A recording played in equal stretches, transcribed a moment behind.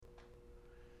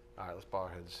All right, let's bow our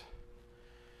heads.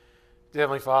 Dear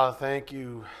Heavenly Father, thank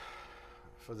you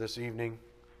for this evening.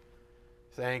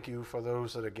 Thank you for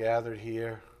those that are gathered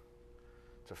here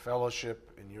to fellowship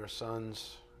in your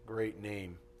Son's great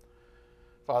name.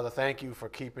 Father, thank you for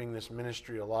keeping this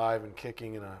ministry alive and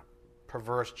kicking in a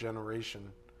perverse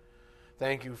generation.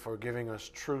 Thank you for giving us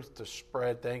truth to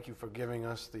spread. Thank you for giving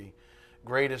us the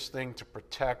greatest thing to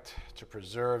protect, to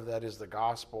preserve, that is the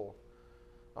gospel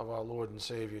of our Lord and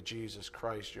Savior Jesus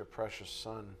Christ, your precious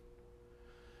Son.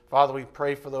 Father, we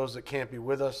pray for those that can't be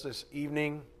with us this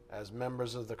evening as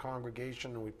members of the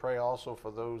congregation, and we pray also for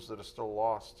those that are still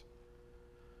lost,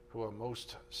 who are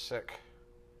most sick.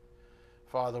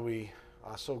 Father, we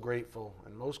are so grateful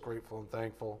and most grateful and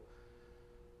thankful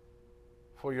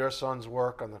for your Son's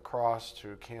work on the cross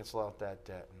to cancel out that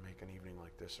debt and make an evening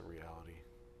like this a reality.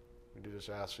 We do just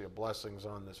ask for your blessings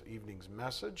on this evening's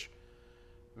message.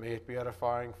 May it be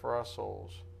edifying for our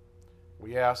souls.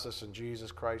 We ask this in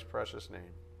Jesus Christ's precious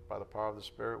name. By the power of the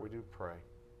Spirit, we do pray.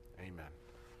 Amen.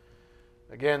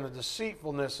 Again, the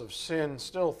deceitfulness of sin.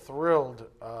 Still thrilled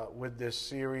with this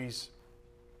series.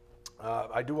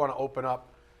 I do want to open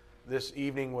up this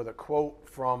evening with a quote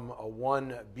from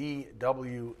one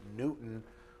B.W. Newton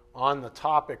on the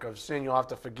topic of sin. You'll have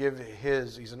to forgive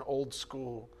he's an old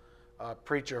school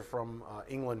preacher from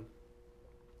England.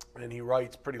 And he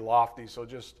writes pretty lofty, so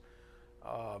just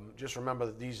remember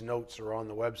that these notes are on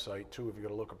the website, too, if you're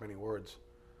going to look up any words.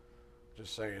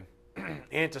 Just saying.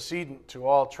 Antecedent to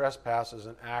all trespasses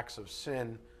and acts of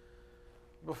sin,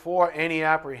 before any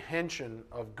apprehension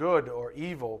of good or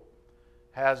evil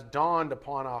has dawned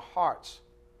upon our hearts,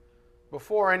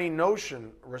 before any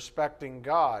notion respecting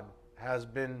God has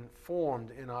been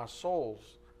formed in our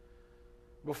souls,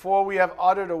 before we have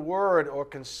uttered a word or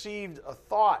conceived a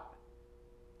thought,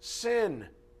 sin,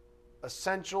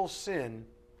 essential sin,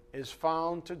 is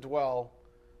found to dwell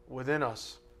within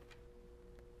us.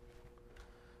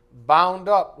 Bound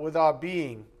up with our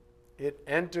being, it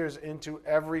enters into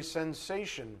every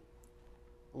sensation,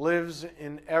 lives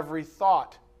in every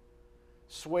thought,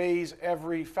 sways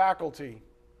every faculty.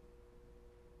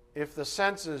 If the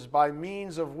senses by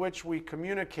means of which we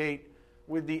communicate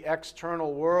with the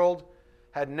external world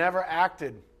had never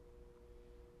acted,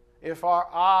 if our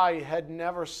eye had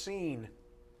never seen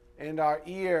and our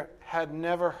ear had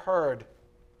never heard,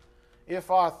 if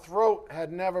our throat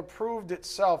had never proved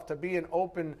itself to be an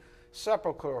open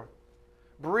sepulchre,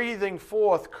 breathing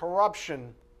forth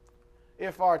corruption,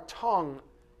 if our tongue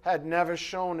had never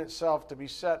shown itself to be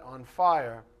set on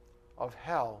fire of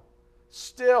hell,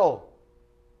 still,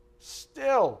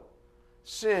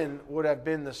 sin would have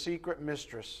been the secret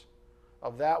mistress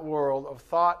of that world of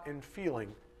thought and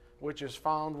feeling which is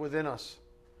found within us,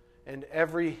 and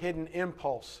every hidden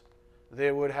impulse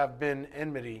there would have been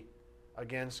enmity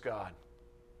against God.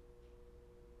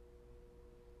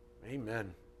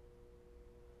 Amen.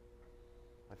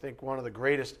 I think one of the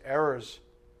greatest errors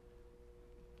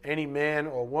any man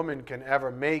or woman can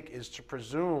ever make is to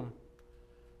presume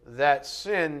that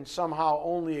sin somehow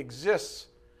only exists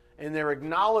in their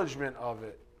acknowledgement of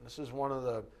it. This is one of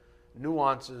the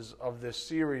nuances of this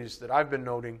series that I've been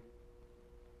noting.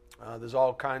 There's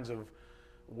all kinds of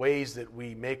ways that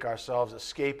we make ourselves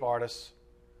escape artists.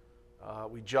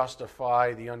 We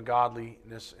justify the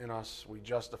ungodliness in us. We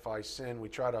justify sin. We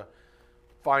try to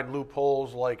find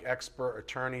loopholes like expert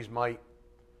attorneys might.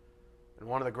 And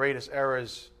one of the greatest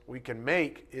errors we can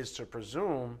make is to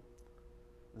presume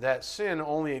that sin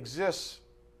only exists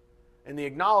in the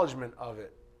acknowledgement of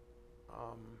it.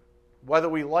 Whether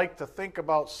we like to think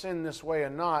about sin this way or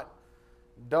not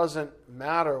doesn't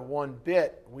matter one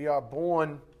bit. We are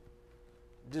born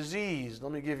diseased.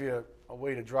 Let me give you a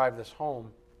way to drive this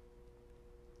home.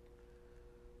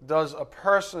 Does a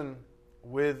person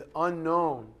with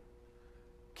unknown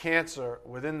cancer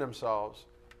within themselves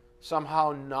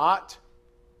somehow not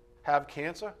have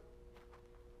cancer?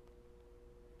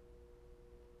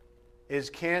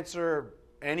 Is cancer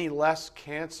any less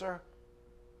cancer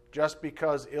just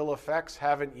because ill effects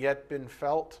haven't yet been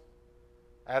felt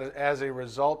as a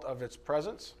result of its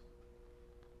presence?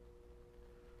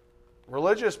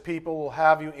 Religious people will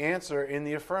have you answer in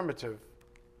the affirmative,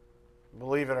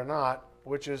 believe it or not,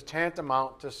 which is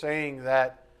tantamount to saying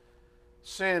that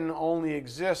sin only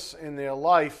exists in their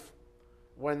life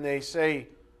when they say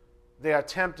they are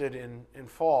tempted and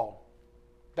fall.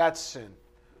 That's sin.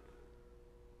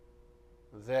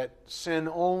 That sin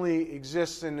only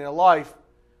exists in their life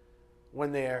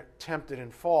when they are tempted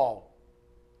and fall.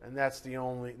 And that's the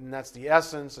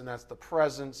essence, and that's the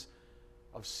presence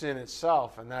of sin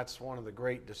itself, and that's one of the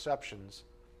great deceptions.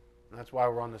 And that's why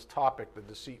we're on this topic, the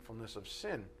deceitfulness of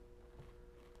sin.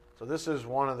 So this is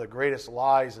one of the greatest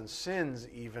lies and sins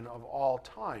even of all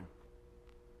time.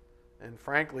 And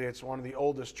frankly, it's one of the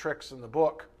oldest tricks in the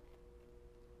book.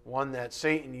 One that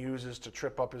Satan uses to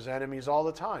trip up his enemies all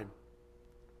the time.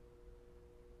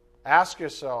 Ask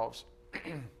yourselves,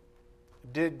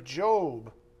 did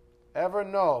Job ever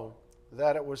know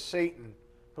that it was Satan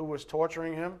who was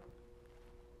torturing him?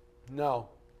 No.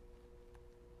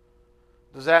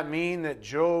 Does that mean that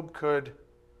Job could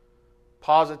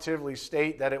positively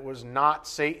state that it was not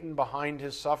Satan behind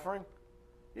his suffering?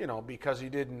 Because he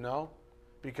didn't know,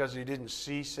 because he didn't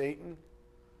see Satan.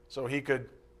 So he could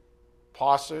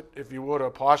posit, if you would,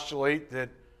 or postulate that,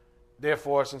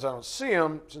 therefore, since I don't see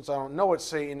him, since I don't know it's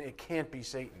Satan, it can't be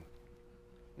Satan.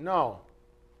 No.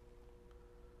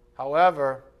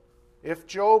 However, if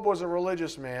Job was a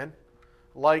religious man,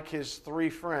 like his three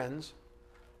friends,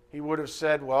 he would have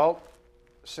said, well,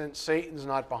 since Satan's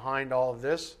not behind all of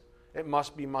this, it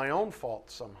must be my own fault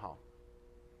somehow.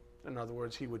 In other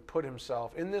words, he would put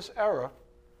himself, in this era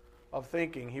of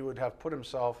thinking, he would have put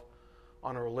himself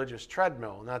on a religious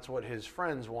treadmill, and that's what his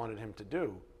friends wanted him to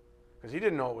do, because he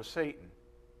didn't know it was Satan.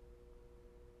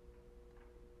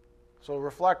 So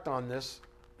reflect on this.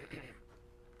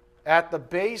 At the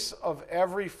base of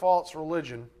every false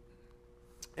religion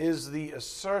is the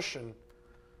assertion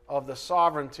of the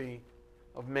sovereignty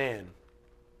of man.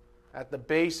 At the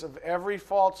base of every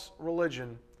false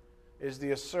religion is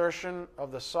the assertion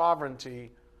of the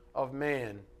sovereignty of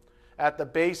man. At the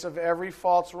base of every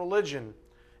false religion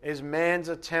is man's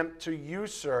attempt to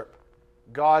usurp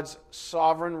God's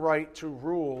sovereign right to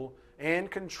rule and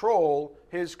control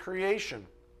his creation.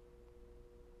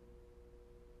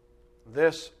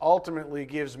 This ultimately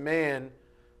gives man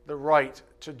the right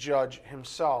to judge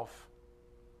himself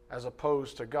as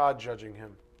opposed to God judging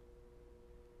him.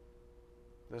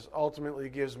 This ultimately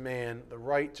gives man the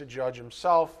right to judge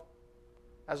himself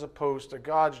as opposed to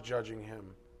God's judging him.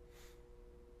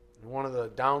 And one of the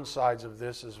downsides of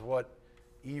this is what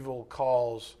evil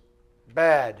calls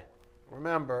bad.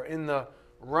 Remember, in the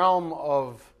realm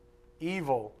of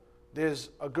evil, there's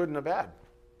a good and a bad.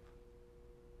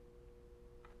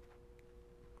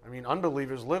 I mean,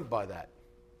 unbelievers live by that.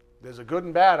 There's a good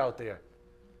and bad out there,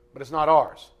 but it's not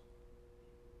ours,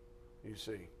 you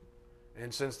see.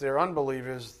 And since they're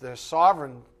unbelievers, their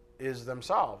sovereign is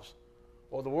themselves,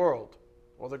 or the world,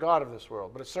 or the God of this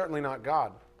world. But it's certainly not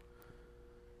God.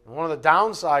 And one of the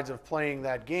downsides of playing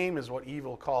that game is what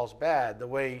evil calls bad. The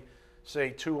way, say,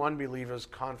 two unbelievers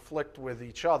conflict with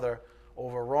each other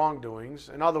over wrongdoings.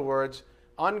 In other words,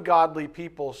 ungodly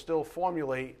people still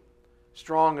formulate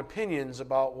strong opinions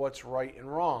about what's right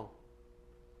and wrong.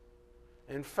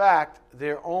 In fact,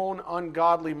 their own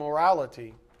ungodly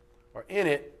morality, or in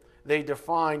it, they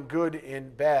define good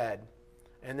and bad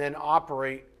and then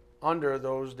operate under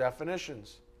those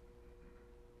definitions.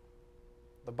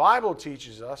 The Bible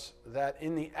teaches us that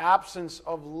in the absence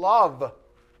of love,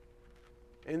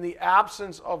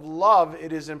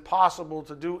 it is impossible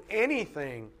to do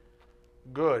anything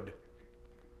good,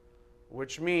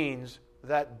 which means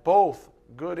that both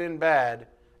good and bad,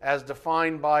 as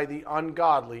defined by the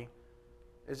ungodly,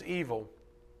 is evil.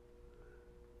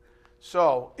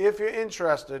 So, if you're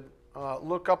interested,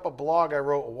 look up a blog I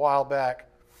wrote a while back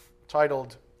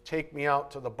titled Take Me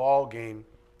Out to the Ball Game,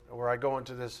 where I go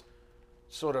into this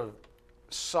sort of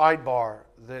sidebar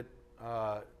that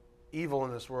evil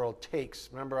in this world takes.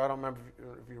 Remember, I don't remember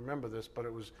if you remember this, but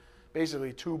it was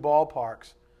basically two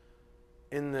ballparks.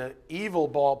 In the evil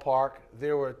ballpark,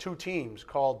 there were two teams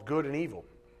called good and evil.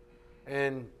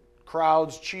 And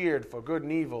crowds cheered for good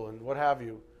and evil and what have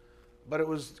you. But it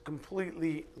was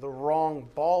completely the wrong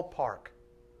ballpark.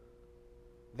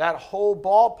 That whole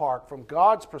ballpark, from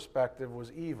God's perspective,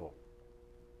 was evil.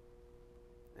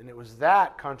 And it was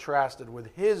that contrasted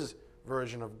with his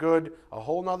version of good, a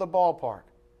whole nother ballpark,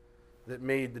 that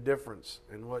made the difference.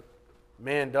 And what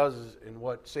man does and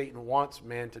what Satan wants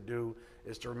man to do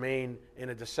is to remain in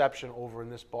a deception over in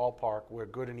this ballpark where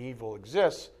good and evil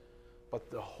exists,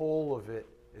 but the whole of it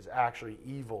is actually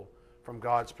evil from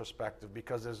God's perspective,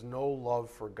 because there's no love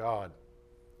for God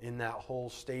in that whole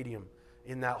stadium,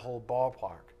 in that whole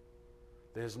ballpark.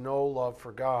 There's no love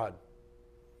for God.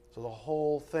 So the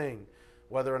whole thing,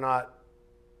 whether or not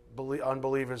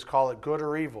unbelievers call it good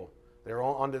or evil, they're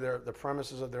all under the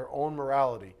premises of their own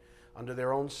morality, under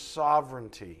their own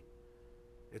sovereignty,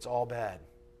 it's all bad,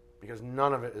 because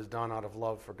none of it is done out of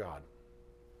love for God.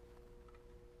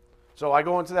 So I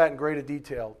go into that in greater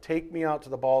detail. Take Me Out to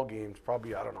the Ball Games,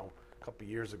 probably, I don't know, a couple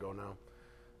years ago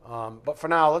now. But for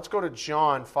now, let's go to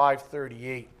John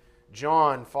 5:38.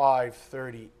 John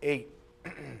 5:38.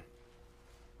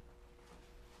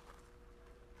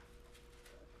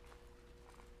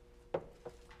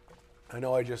 I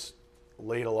know I just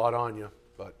laid a lot on you,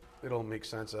 but it'll make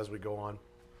sense as we go on.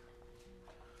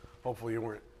 Hopefully you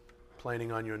weren't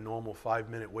planning on your normal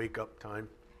 5-minute wake-up time.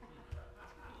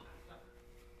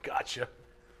 Gotcha.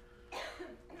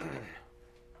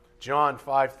 John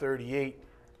 5:38.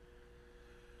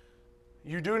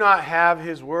 You do not have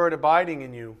his word abiding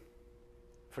in you,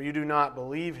 for you do not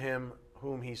believe him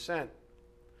whom he sent.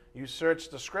 You search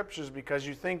the scriptures because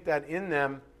you think that in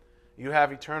them you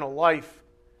have eternal life.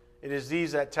 It is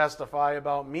these that testify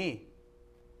about me.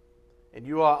 And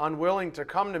you are unwilling to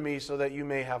come to me so that you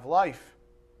may have life.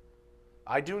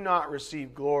 I do not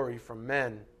receive glory from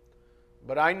men,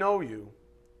 but I know you,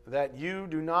 that you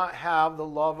do not have the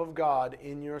love of God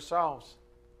in yourselves.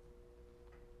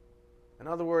 In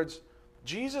other words,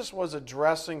 Jesus was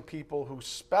addressing people who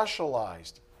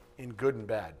specialized in good and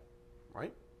bad,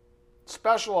 right?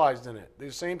 Specialized in it.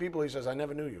 These same people he says, I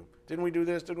never knew you. Didn't we do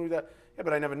this? Didn't we do that? Yeah,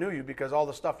 but I never knew you because all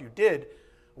the stuff you did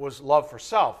was love for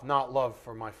self, not love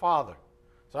for my Father.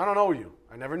 So I don't know you.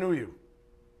 I never knew you.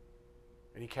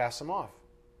 And he casts them off.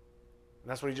 And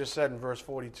that's what he just said in verse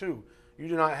 42. You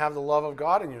do not have the love of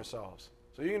God in yourselves.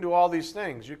 So you can do all these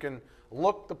things. You can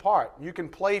look the part. You can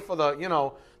play for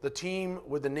the team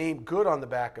with the name good on the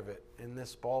back of it in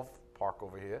this ballpark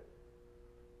over here.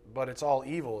 But it's all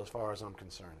evil as far as I'm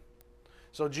concerned.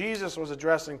 So Jesus was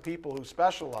addressing people who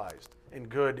specialized in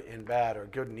good and bad, or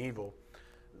good and evil.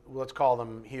 Let's call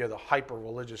them here the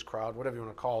hyper-religious crowd, whatever you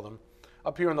want to call them.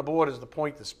 Up here on the board is the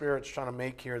point the Spirit's trying to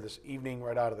make here this evening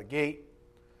right out of the gate.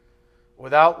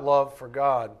 Without love for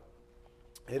God,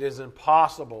 it is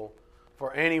impossible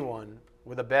for anyone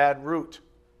with a bad root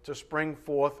to spring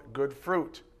forth good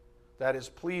fruit that is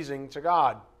pleasing to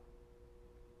God.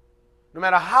 No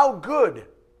matter how good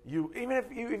you, even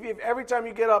if every time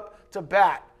you get up to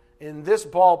bat in this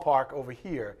ballpark over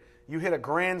here, you hit a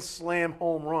grand slam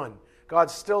home run,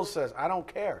 God still says, I don't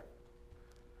care.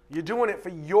 You're doing it for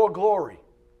your glory.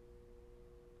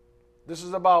 This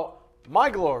is about my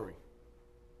glory.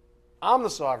 I'm the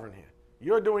sovereign here.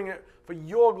 You're doing it for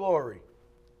your glory.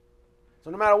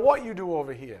 So no matter what you do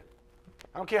over here,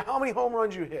 I don't care how many home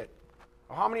runs you hit,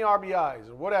 or how many RBIs,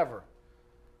 or whatever.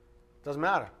 It doesn't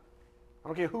matter. I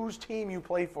don't care whose team you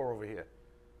play for over here.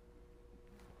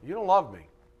 You don't love me.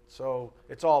 So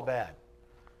it's all bad.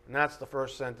 And that's the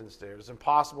first sentence there. It's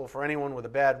impossible for anyone with a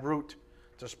bad root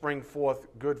to spring forth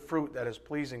good fruit that is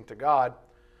pleasing to God.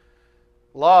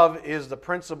 Love is the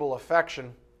principal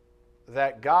affection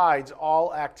that guides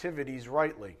all activities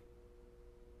rightly.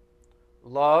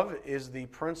 Love is the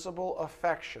principal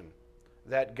affection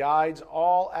that guides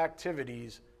all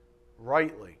activities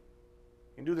rightly.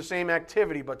 You can do the same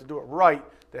activity, but to do it right,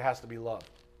 there has to be love.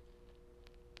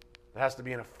 There has to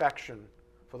be an affection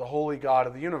for the holy God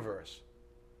of the universe.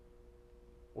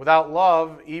 Without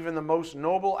love, even the most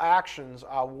noble actions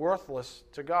are worthless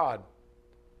to God,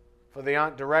 for they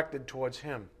aren't directed towards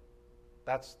Him.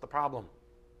 That's the problem.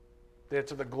 They're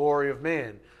to the glory of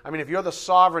man. I mean, if you're the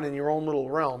sovereign in your own little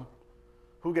realm,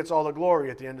 who gets all the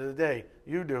glory at the end of the day?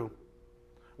 You do.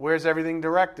 Where's everything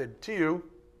directed? To you.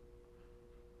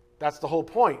 That's the whole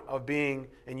point of being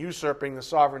and usurping the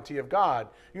sovereignty of God.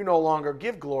 You no longer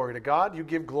give glory to God. You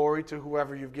give glory to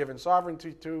whoever you've given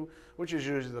sovereignty to, which is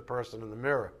usually the person in the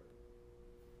mirror.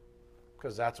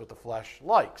 Because that's what the flesh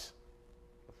likes.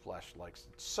 The flesh likes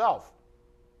itself.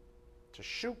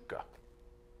 Teshuka.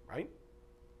 Right?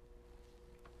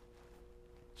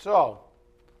 So,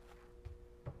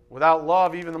 without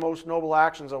love, even the most noble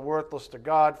actions are worthless to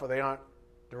God, for they aren't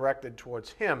directed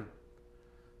towards Him.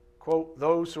 Quote,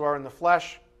 those who are in the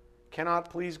flesh cannot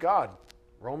please God.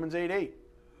 Romans 8:8.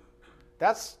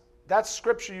 That's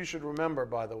scripture you should remember,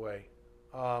 by the way,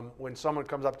 when someone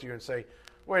comes up to you and say,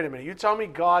 wait a minute, you tell me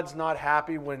God's not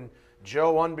happy when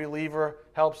Joe, unbeliever,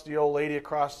 helps the old lady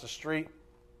across the street?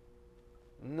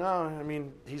 No, I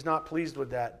mean, He's not pleased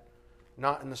with that.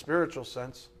 Not in the spiritual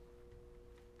sense.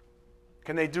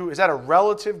 Is that a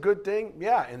relative good thing?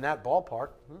 Yeah, in that ballpark.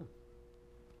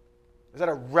 Is that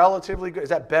a relatively good? Is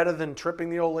that better than tripping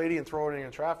the old lady and throwing her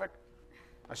in traffic?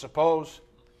 I suppose.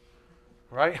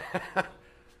 Right?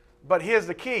 But here's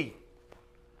the key.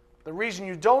 The reason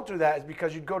you don't do that is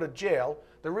because you'd go to jail.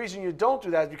 The reason you don't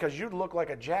do that is because you'd look like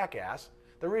a jackass.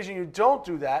 The reason you don't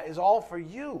do that is all for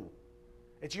you.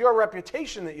 It's your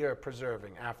reputation that you're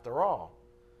preserving, after all.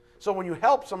 So when you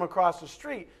help someone across the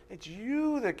street, it's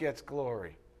you that gets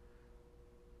glory.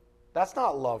 That's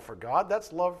not love for God.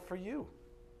 That's love for you.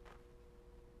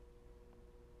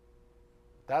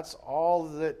 That's all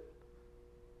that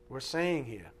we're saying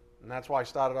here. And that's why I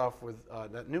started off with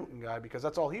that Newton guy, because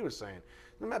that's all he was saying.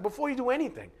 Before you do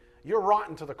anything, you're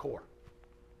rotten to the core.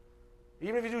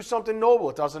 Even if you do something noble,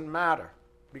 it doesn't matter.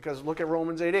 Because look at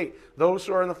Romans 8:8. Those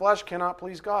who are in the flesh cannot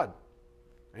please God.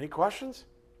 Any questions?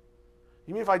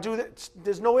 You mean if I do that,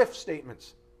 there's no if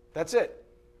statements. That's it.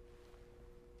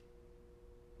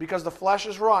 Because the flesh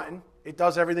is rotten, it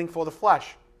does everything for the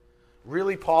flesh.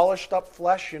 Really polished up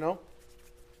flesh, It's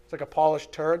like a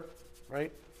polished turd,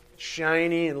 right?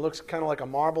 Shiny and looks kind of like a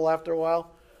marble after a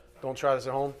while. Don't try this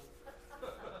at home.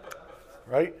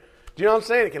 Right? Do you know what I'm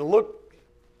saying? It can look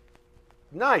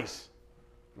nice,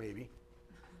 maybe.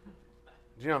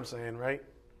 Do you know what I'm saying, right?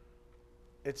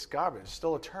 It's garbage. It's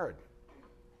still a turd.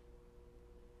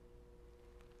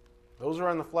 Those who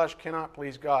are in the flesh cannot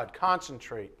please God.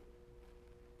 Concentrate.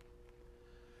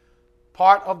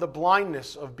 Part of the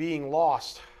blindness of being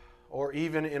lost, or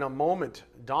even in a moment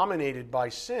dominated by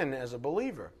sin as a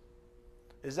believer,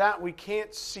 is that we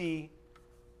can't see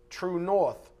true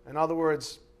north. In other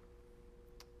words,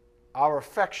 our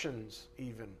affections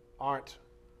even aren't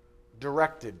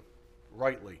directed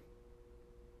rightly.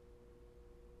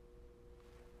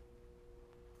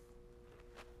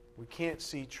 We can't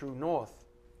see true north.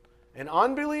 An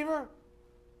unbeliever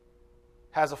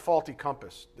has a faulty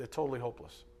compass. They're totally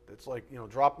hopeless. It's like,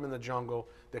 drop them in the jungle,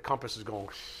 their compass is going,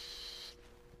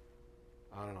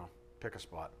 I don't know, pick a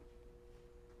spot.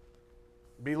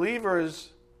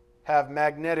 Believers have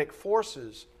magnetic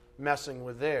forces messing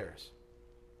with theirs.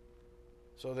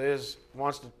 So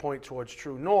wants to point towards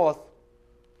true north,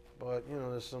 but,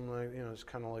 there's some, it's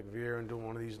kind of like veering doing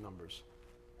one of these numbers.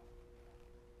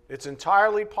 It's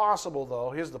entirely possible,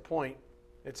 though, here's the point,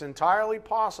 it's entirely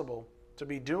possible to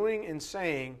be doing and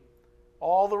saying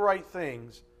all the right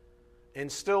things and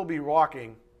still be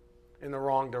walking in the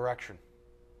wrong direction.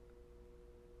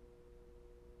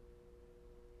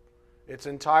 It's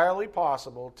entirely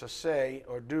possible to say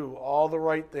or do all the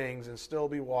right things and still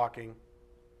be walking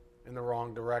in the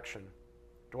wrong direction.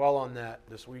 Dwell on that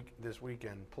this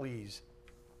weekend, please.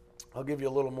 I'll give you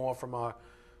a little more from our,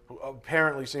 who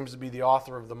apparently seems to be the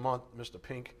author of the month, Mr.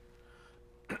 Pink.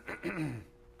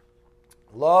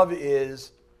 Love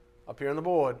is, up here on the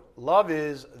board, love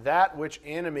is that which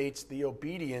animates the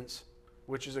obedience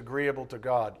which is agreeable to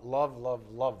God. Love, love,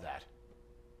 love that.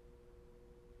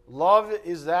 Love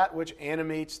is that which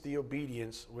animates the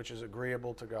obedience which is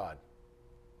agreeable to God.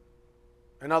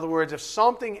 In other words, if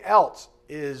something else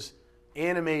is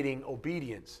animating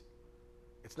obedience,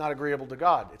 it's not agreeable to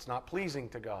God. It's not pleasing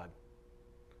to God.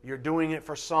 You're doing it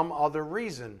for some other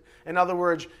reason. In other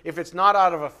words, if it's not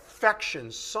out of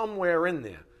affection somewhere in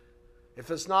there, if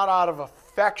it's not out of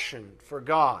affection for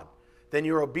God, then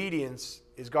your obedience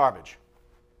is garbage.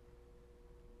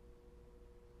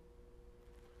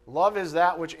 Love is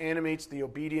that which animates the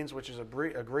obedience which is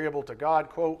agreeable to God.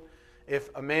 Quote, if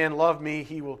a man love me,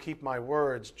 he will keep my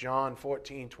words. John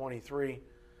 14:23.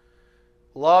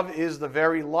 Love is the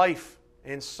very life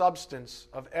and substance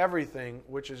of everything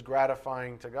which is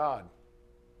gratifying to God.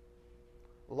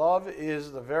 Love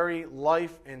is the very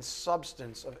life and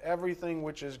substance of everything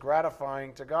which is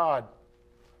gratifying to God.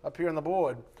 Up here on the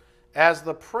board, as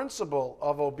the principle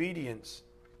of obedience,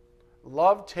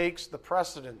 love takes the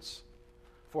precedence,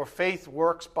 for faith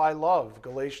works by love.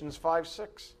 Galatians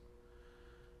 5:6.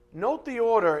 Note the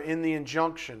order in the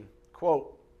injunction.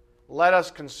 Quote, let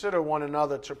us consider one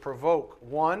another to provoke,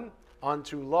 1,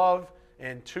 unto love,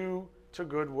 and 2, to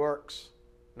good works.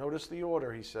 Notice the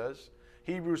order, he says.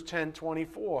 Hebrews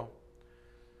 10:24.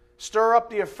 Stir up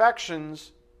the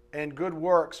affections, and good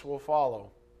works will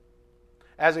follow.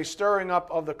 As a stirring up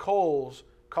of the coals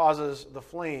causes the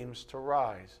flames to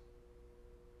rise.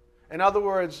 In other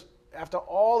words, after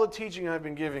all the teaching I've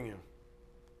been giving you,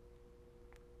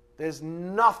 there's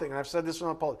nothing, and I've said this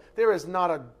on public, there is not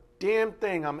a damn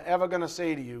thing I'm ever going to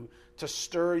say to you to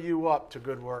stir you up to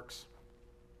good works.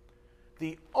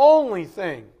 The only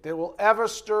thing that will ever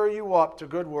stir you up to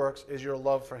good works is your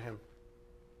love for Him.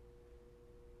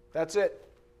 That's it.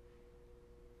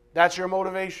 That's your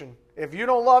motivation. If you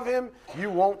don't love Him,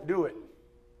 you won't do it.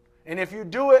 And if you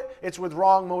do it, it's with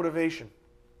wrong motivation.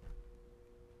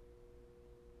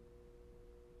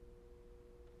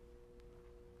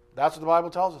 That's what the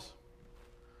Bible tells us.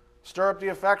 Stir up the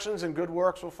affections and good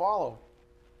works will follow.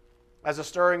 As the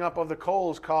stirring up of the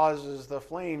coals causes the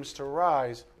flames to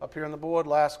rise. Up here on the board,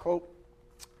 last quote.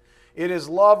 It is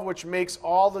love which makes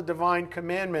all the divine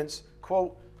commandments,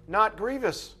 quote, not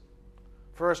grievous.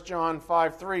 1 John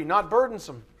 5:3, not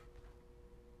burdensome.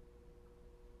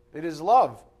 It is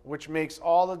love which makes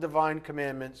all the divine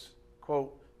commandments,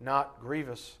 quote, not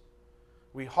grievous.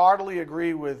 We heartily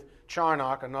agree with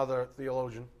Charnock, another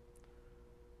theologian,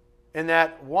 in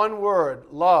that one word,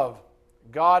 love,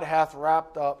 God hath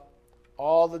wrapped up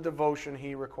all the devotion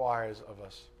He requires of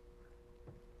us.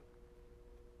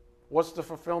 What's the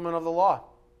fulfillment of the law?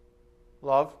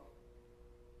 Love.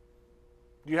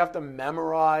 Do you have to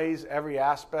memorize every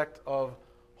aspect of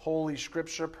Holy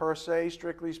Scripture per se,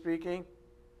 strictly speaking?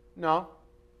 No.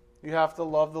 You have to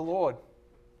love the Lord.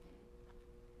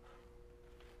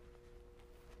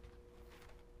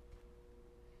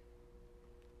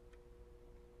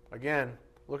 Again,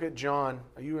 look at John.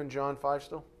 Are you in John 5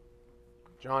 still?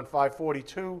 John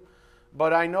 5:42.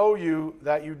 But I know you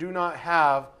that you do not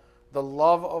have the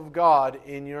love of God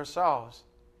in yourselves.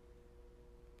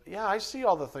 Yeah, I see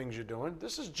all the things you're doing.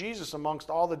 This is Jesus amongst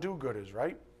all the do-gooders,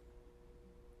 right?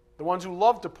 The ones who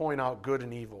love to point out good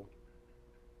and evil.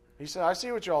 He said, I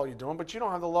see what all you're doing, but you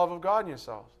don't have the love of God in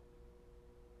yourselves.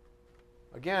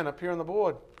 Again, up here on the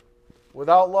board.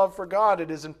 Without love for God, it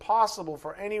is impossible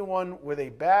for anyone with a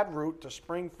bad root to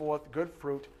spring forth good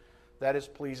fruit that is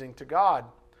pleasing to God.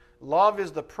 Love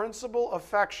is the principal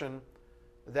affection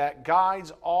that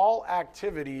guides all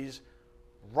activities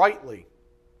rightly.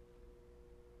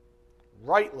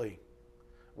 Rightly.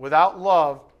 Without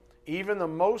love, even the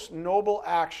most noble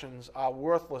actions are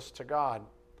worthless to God,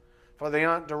 for they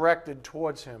aren't directed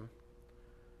towards Him.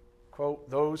 Quote,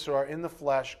 those who are in the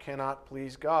flesh cannot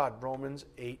please God. Romans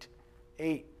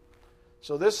 8:8.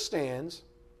 So this stands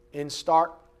in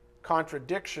stark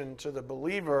contradiction to the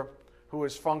believer who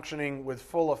is functioning with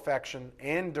full affection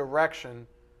and direction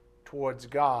towards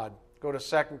God. Go to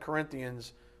 2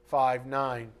 Corinthians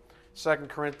 5:9. 2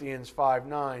 Corinthians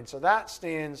 5:9. So that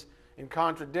stands in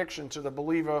contradiction to the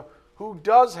believer who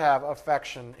does have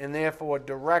affection and therefore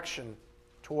direction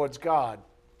towards God.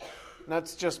 And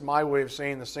that's just my way of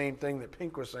saying the same thing that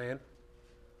Pink was saying.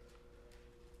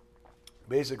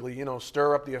 Basically,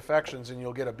 stir up the affections and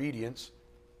you'll get obedience.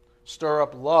 Stir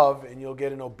up love and you'll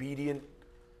get an obedient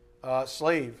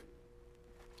slave.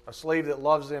 A slave that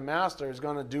loves their master is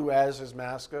going to do as his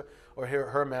master or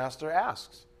her master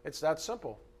asks. It's that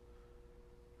simple.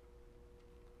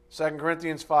 2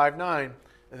 Corinthians 5:9.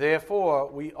 Therefore,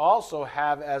 we also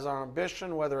have as our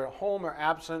ambition, whether at home or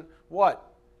absent,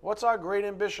 what? What's our great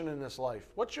ambition in this life?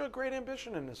 What's your great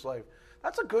ambition in this life?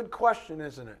 That's a good question,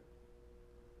 isn't it?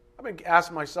 I've been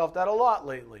asking myself that a lot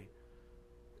lately.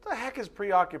 What the heck is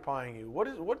preoccupying you?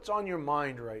 What's on your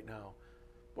mind right now?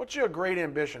 What's your great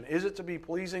ambition? Is it to be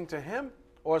pleasing to Him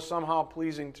or somehow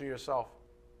pleasing to yourself?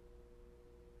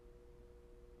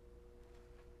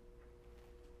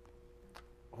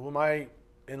 Who am I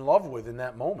in love with in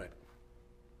that moment?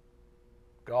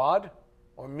 God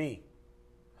or me?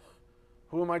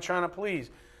 Who am I trying to please?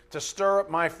 To stir up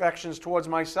my affections towards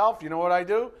myself, you know what I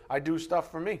do? I do stuff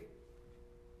for me.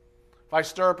 If I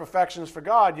stir up affections for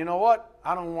God, you know what?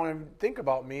 I don't want to think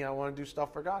about me. I want to do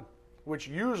stuff for God. Which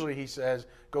usually He says,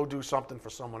 go do something for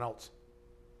someone else.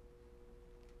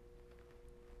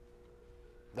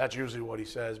 That's usually what He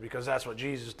says because that's what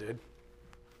Jesus did.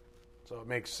 So it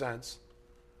makes sense.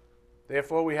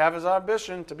 Therefore, we have as our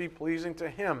ambition to be pleasing to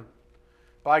Him.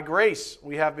 By grace,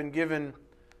 we have been given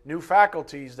new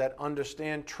faculties that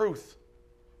understand truth.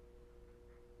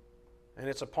 And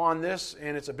it's upon this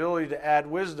and its ability to add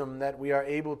wisdom that we are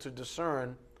able to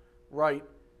discern right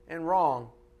and wrong.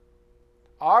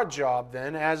 Our job,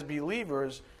 then, as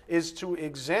believers, is to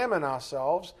examine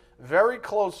ourselves very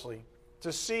closely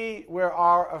to see where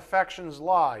our affections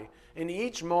lie in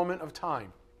each moment of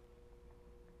time.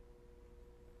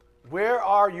 Where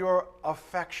are your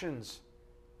affections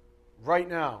right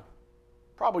now?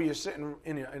 Probably you're sitting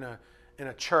in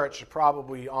a church,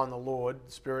 probably on the Lord.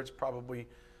 The Spirit's probably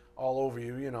all over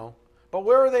you, But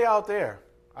where are they out there?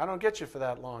 I don't get you for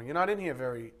that long. You're not in here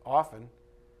very often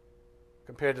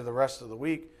compared to the rest of the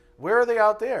week. Where are they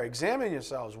out there? Examine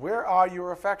yourselves. Where are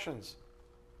your affections?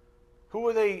 Who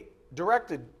are they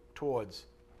directed towards?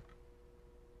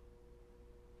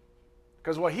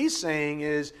 Because what he's saying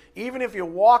is, even if you're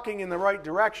walking in the right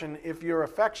direction, if your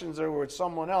affections are with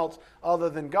someone else other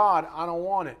than God, I don't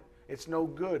want it. It's no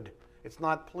good. It's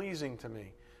not pleasing to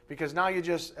me. Because now you're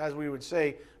just, as we would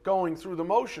say, going through the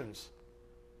motions.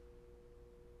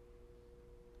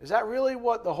 Is that really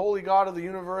what the holy God of the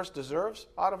universe deserves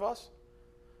out of us?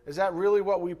 Is that really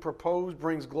what we propose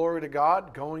brings glory to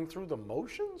God, going through the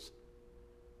motions?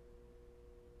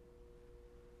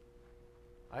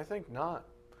 I think not.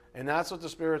 And that's what the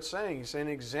Spirit's saying. He's saying,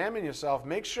 examine yourself.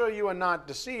 Make sure you are not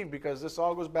deceived, because this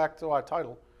all goes back to our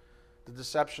title, the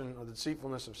deception or the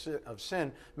deceitfulness of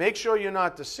sin. Make sure you're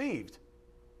not deceived.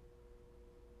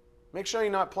 Make sure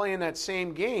you're not playing that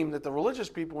same game that the religious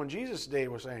people in Jesus' day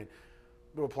were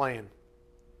playing.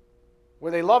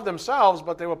 Where they loved themselves,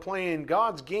 but they were playing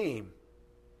God's game.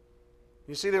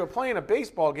 You see, they were playing a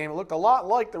baseball game. It looked a lot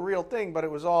like the real thing, but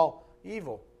it was all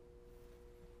evil.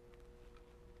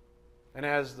 And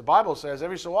as the Bible says,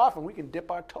 every so often we can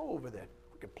dip our toe over there.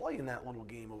 We can play in that little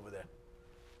game over there.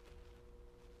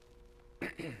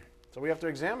 So we have to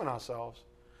examine ourselves.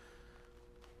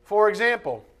 For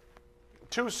example,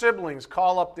 two siblings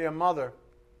call up their mother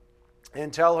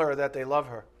and tell her that they love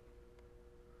her.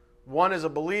 One is a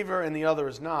believer and the other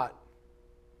is not.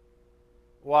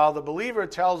 While the believer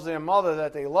tells their mother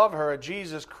that they love her,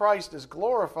 Jesus Christ is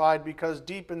glorified because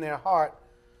deep in their heart,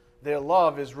 their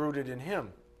love is rooted in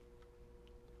Him.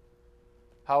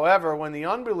 However, when the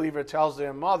unbeliever tells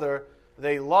their mother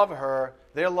they love her,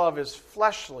 their love is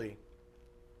fleshly,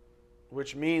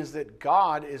 which means that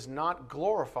God is not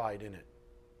glorified in it.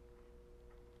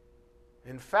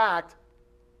 In fact,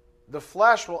 the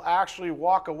flesh will actually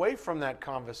walk away from that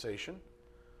conversation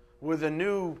with a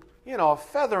new, a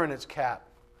feather in its cap,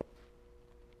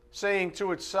 saying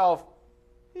to itself,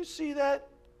 "You see that?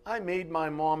 I made my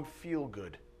mom feel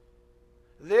good.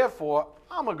 Therefore,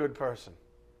 I'm a good person.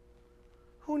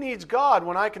 Who needs God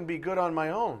when I can be good on my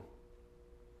own?"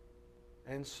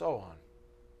 And so on.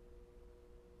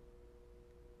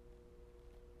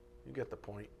 You get the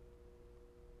point.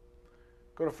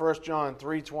 Go to 1 John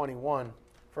 3:21.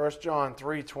 1 John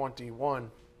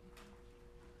 3:21.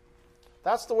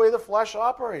 That's the way the flesh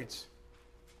operates.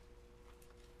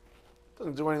 It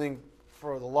doesn't do anything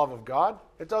for the love of God.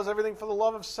 It does everything for the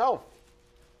love of self.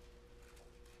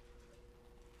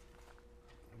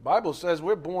 The Bible says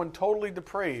we're born totally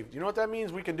depraved. You know what that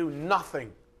means? We can do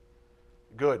nothing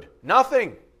good.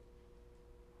 Nothing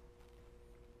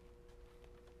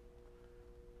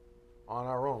on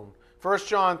our own. 1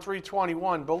 John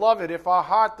 3:21, "Beloved, if our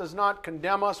heart does not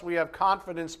condemn us, we have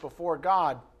confidence before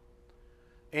God.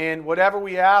 And whatever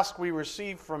we ask, we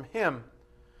receive from Him,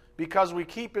 because we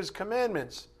keep His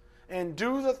commandments and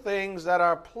do the things that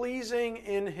are pleasing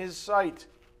in His sight."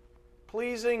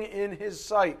 Pleasing in His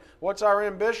sight. What's our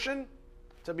ambition?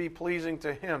 To be pleasing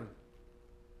to Him.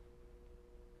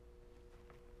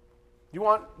 You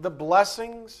want the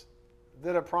blessings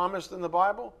that are promised in the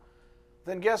Bible?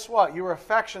 Then guess what? Your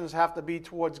affections have to be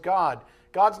towards God.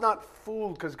 God's not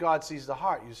fooled because God sees the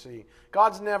heart, you see.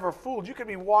 God's never fooled. You could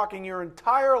be walking your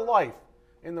entire life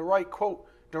in the right, quote,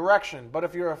 direction, but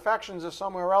if your affections are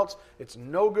somewhere else, it's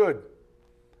no good.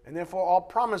 And therefore all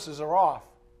promises are off.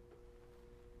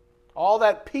 All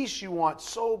that peace you want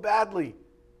so badly.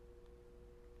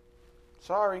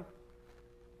 Sorry.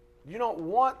 You don't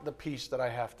want the peace that I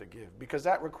have to give because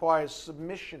that requires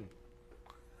submission.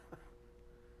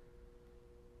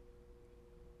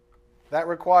 That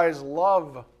requires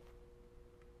love.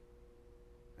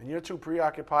 And you're too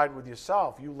preoccupied with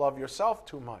yourself. You love yourself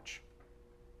too much.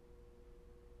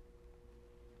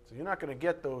 So you're not going to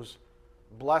get those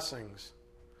blessings.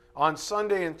 On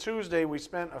Sunday and Tuesday, we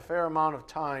spent a fair amount of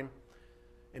time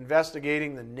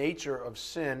investigating the nature of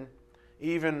sin,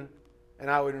 and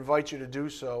I would invite you to do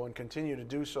so and continue to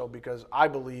do so because I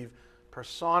believe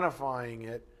personifying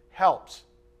it helps.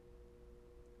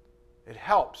 It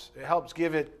helps. It helps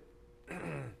give it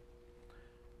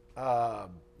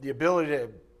the ability to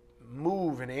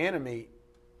move and animate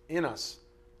in us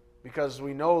because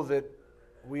we know that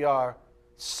we are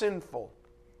sinful,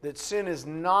 that sin is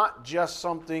not just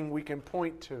something we can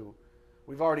point to.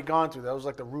 We've already gone through that. Those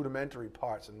like the rudimentary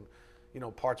parts, and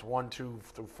parts 1, 2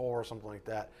 through 4 or something like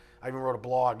that. I even wrote a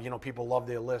blog. People love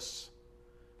their lists.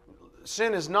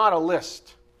 Sin is not a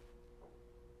list.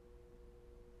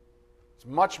 It's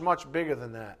much, much bigger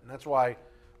than that, and that's why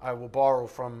I will borrow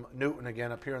from Newton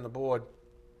again up here on the board.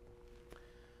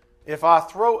 If our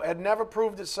throat had never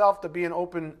proved itself to be an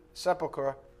open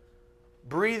sepulchre,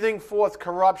 breathing forth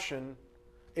corruption,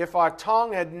 if our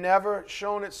tongue had never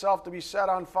shown itself to be set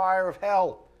on fire of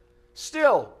hell,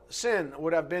 still sin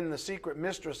would have been the secret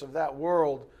mistress of that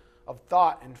world of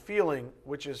thought and feeling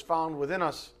which is found within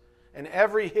us, and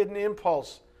every hidden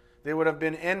impulse there would have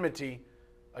been enmity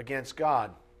against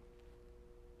God.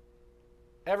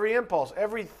 Every impulse,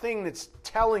 everything that's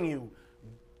telling you,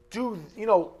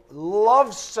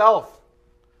 love self,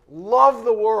 love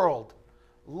the world,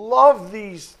 love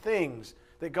these things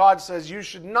that God says you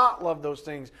should not love those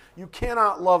things. You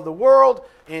cannot love the world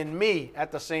and me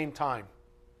at the same time.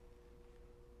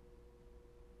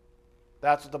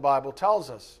 That's what the Bible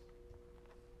tells us.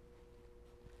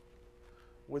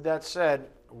 With that said,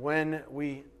 when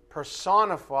we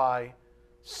personify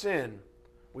sin,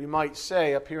 we might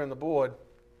say up here on the board,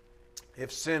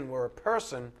 if sin were a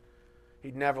person,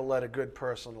 He'd never let a good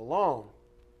person alone.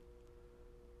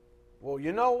 Well,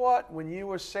 you know what? When you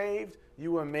were saved,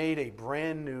 you were made a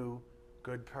brand new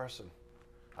good person,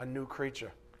 a new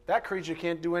creature. That creature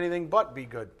can't do anything but be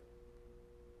good.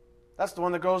 That's the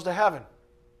one that goes to heaven.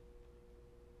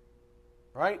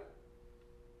 Right?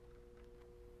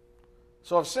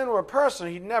 So if sin were a person,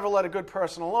 he'd never let a good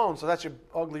person alone. So that's your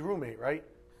ugly roommate, right?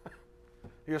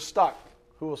 You're stuck.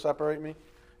 Who will separate me?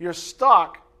 You're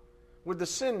stuck with the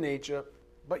sin nature,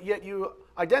 but yet you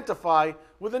identify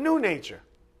with a new nature.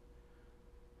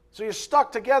 So you're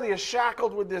stuck together, you're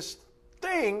shackled with this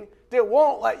thing that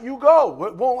won't let you go.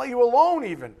 It won't let you alone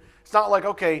even. It's not like,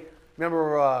 okay,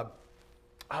 remember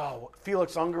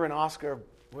Felix Unger and Oscar,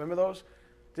 remember those?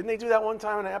 Didn't they do that one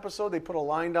time in an episode? They put a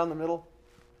line down the middle?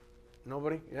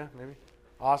 Nobody? Yeah, maybe.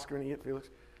 Oscar and Felix.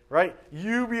 Right?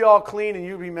 You be all clean and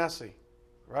you be messy.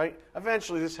 Right?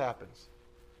 Eventually this happens.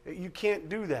 You can't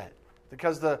do that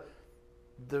because the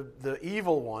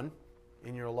evil one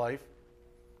in your life,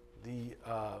 the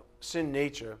sin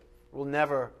nature, will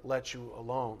never let you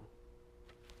alone.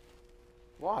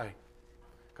 Why?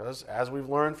 Because as we've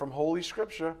learned from Holy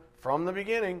Scripture, from the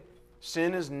beginning,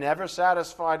 sin is never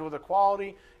satisfied with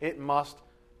equality. It must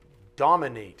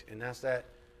dominate. And that's that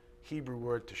Hebrew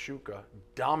word teshuka,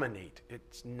 dominate.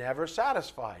 It's never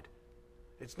satisfied.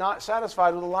 It's not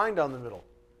satisfied with a line down the middle.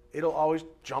 It'll always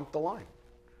jump the line.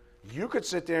 You could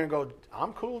sit there and go,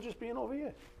 I'm cool just being over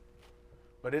here.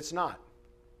 But it's not.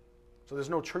 So there's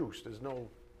no truce. There's no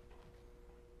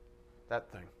that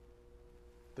thing.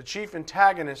 The chief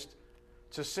antagonist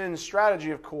to sin's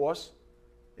strategy, of course,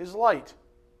 is light.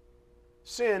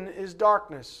 Sin is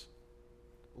darkness.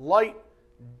 Light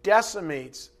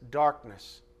decimates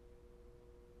darkness.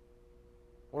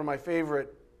 One of my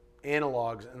favorite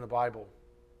analogs in the Bible.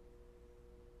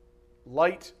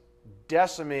 Light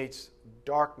decimates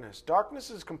darkness. Darkness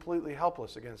is completely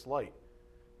helpless against light.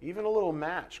 Even a little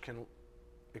match can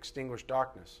extinguish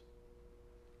darkness.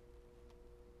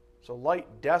 So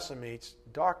light decimates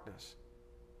darkness.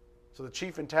 So the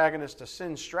chief antagonist to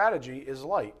sin's strategy is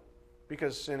light,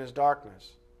 because sin is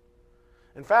darkness.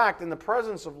 In fact, in the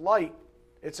presence of light,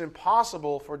 it's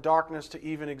impossible for darkness to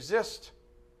even exist.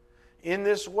 In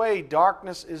this way,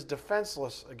 darkness is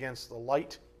defenseless against the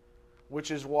light,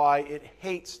 which is why it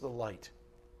hates the light,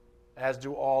 as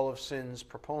do all of sin's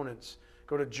proponents.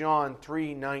 Go to John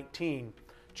 3:19.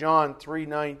 John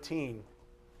 3:19.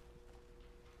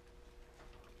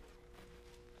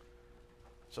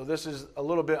 So this is a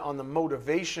little bit on the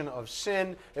motivation of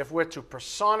sin. If we're to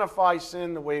personify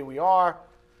sin the way we are,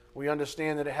 we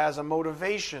understand that it has a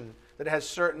motivation, that it has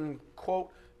certain, quote,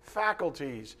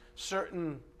 faculties,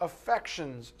 certain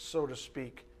affections, so to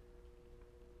speak.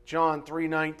 John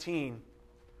 3:19,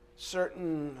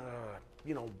 certain,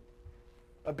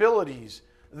 abilities.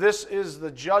 This is the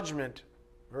judgment,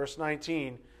 verse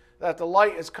 19, that the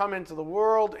light has come into the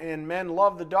world, and men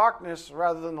love the darkness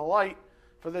rather than the light,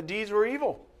 for the deeds were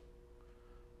evil.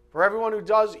 For everyone who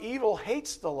does evil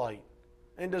hates the light,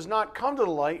 and does not come to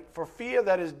the light, for fear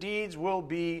that his deeds will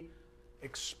be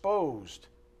exposed.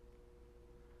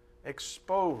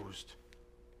 Exposed.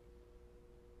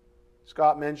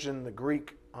 Scott mentioned the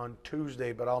Greek on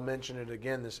Tuesday, but I'll mention it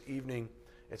again this evening.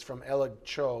 It's from Eleg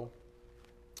Cho,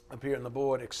 up here on the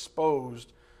board.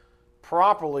 Exposed,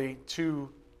 properly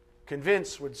to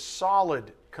convince with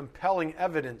solid, compelling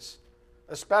evidence,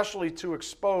 especially to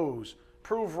expose,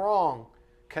 prove wrong,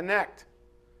 connect.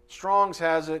 Strong's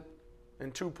has it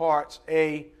in two parts.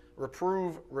 A,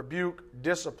 reprove, rebuke,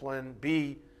 discipline.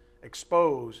 B,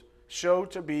 expose, show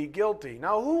to be guilty.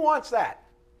 Now, who wants that?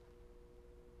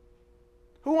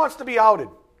 Who wants to be outed?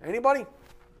 Anybody?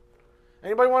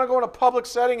 Anybody want to go in a public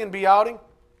setting and be outed?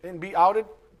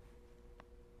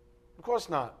 Of course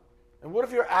not. And what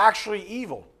if you're actually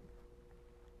evil?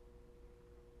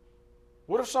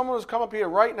 What if someone was come up here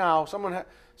right now,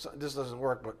 this doesn't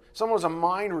work, but someone was a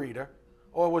mind reader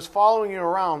or was following you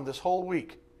around this whole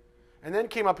week, and then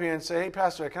came up here and said, hey,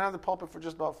 Pastor, can I have the pulpit for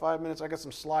just about 5 minutes? I got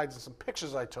some slides and some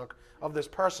pictures I took of this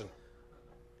person,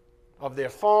 of their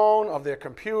phone, of their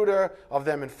computer, of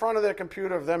them in front of their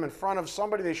computer, of them in front of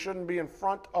somebody they shouldn't be in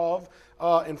front of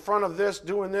this,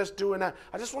 doing that.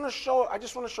 I just want to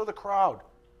show the crowd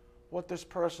what this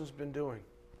person's been doing.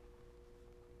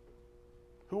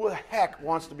 Who the heck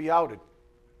wants to be outed?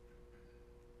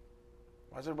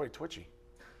 Why is everybody twitchy?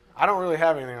 I don't really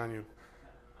have anything on you.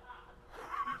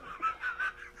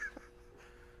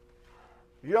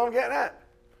 You don't get that?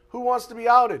 Who wants to be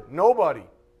outed? Nobody.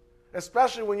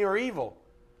 Especially when you're evil.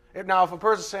 If a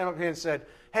person came up here and said,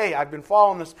 hey, I've been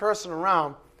following this person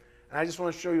around, and I just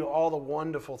want to show you all the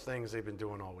wonderful things they've been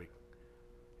doing all week.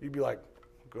 You'd be like,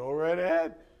 go right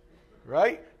ahead.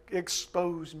 Right?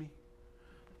 Expose me.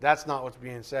 That's not what's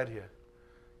being said here.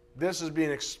 This is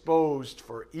being exposed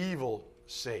for evil's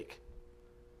sake.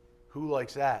 Who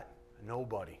likes that?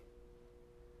 Nobody.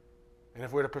 And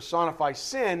if we're to personify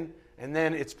sin and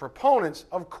then its proponents,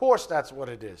 of course that's what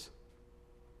it is.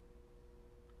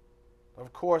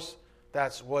 Of course,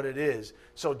 that's what it is.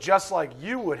 So just like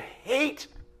you would hate,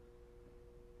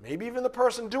 maybe even the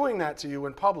person doing that to you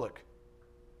in public,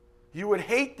 you would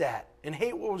hate that and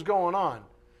hate what was going on.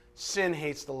 Sin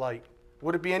hates the light.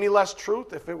 Would it be any less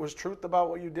truth if it was truth about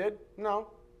what you did? No.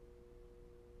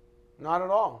 Not at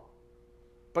all.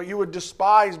 But you would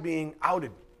despise being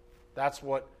outed. That's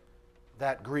what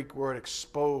that Greek word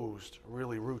exposed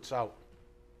really roots out.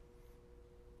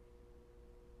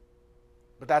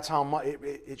 But that's how much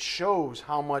it shows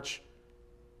how much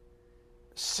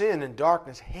sin and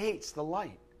darkness hates the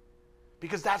light.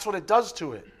 Because that's what it does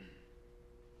to it.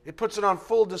 It puts it on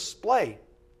full display.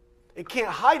 It can't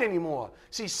hide anymore.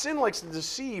 See, sin likes to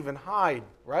deceive and hide,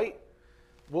 right?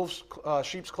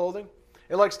 Sheep's clothing.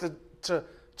 It likes to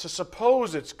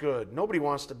suppose it's good. Nobody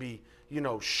wants to be,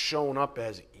 shown up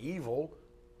as evil.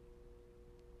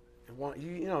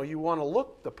 You want to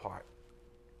look the part,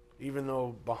 even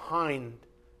though behind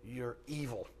you're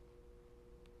evil.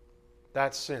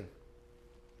 That's sin.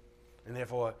 And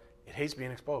therefore, it hates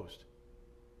being exposed.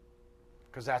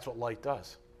 Because that's what light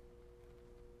does.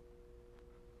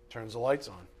 Turns the lights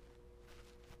on.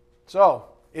 So,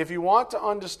 if you want to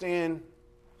understand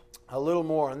a little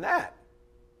more on that,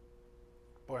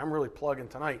 boy, I'm really plugging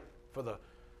tonight for the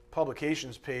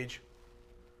publications page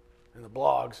and the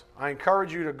blogs. I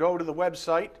encourage you to go to the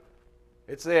website.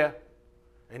 It's there.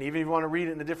 And even if you want to read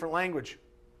it in a different language,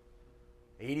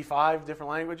 85 different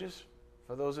languages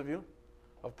for those of you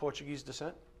of Portuguese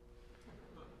descent.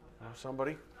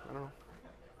 Somebody, I don't know.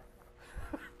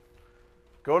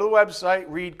 Go to the website,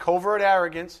 read Covert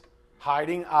Arrogance,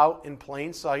 Hiding Out in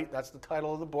Plain Sight. That's the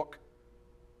title of the book.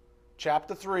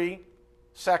 Chapter 3,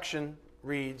 section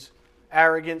reads,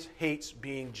 Arrogance Hates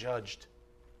Being Judged.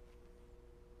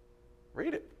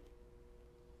 Read it.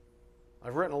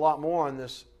 I've written a lot more on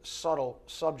this subtle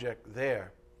subject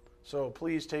there. So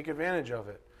please take advantage of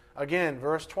it. Again,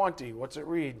 verse 20, what's it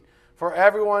read? For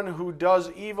everyone who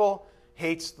does evil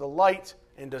hates the light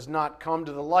and does not come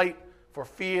to the light for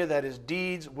fear that his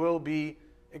deeds will be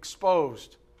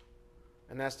exposed.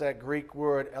 And that's that Greek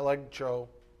word elegcho,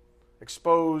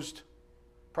 exposed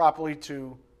properly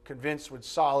to convince with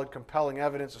solid, compelling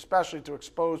evidence, especially to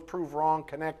expose, prove wrong,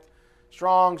 connect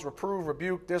strongs, reprove,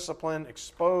 rebuke, discipline,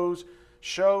 expose,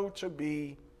 show to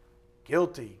be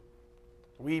guilty.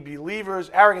 We believers,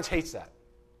 arrogance hates that.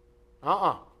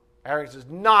 Arrogance does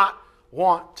not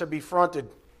want to be fronted,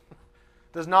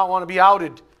 does not want to be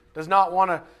outed, does not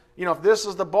want to, if this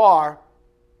is the bar,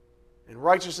 and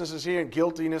righteousness is here and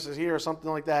guiltiness is here or something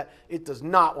like that, it does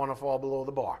not want to fall below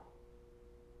the bar.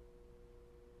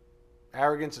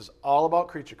 Arrogance is all about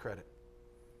creature credit.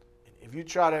 If you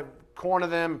try to corner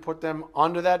them and put them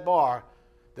under that bar,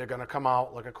 they're going to come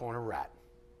out like a corner rat.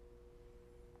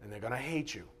 And they're going to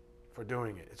hate you for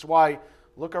doing it. It's why,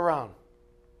 look around.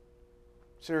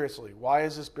 Seriously, why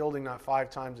is this building not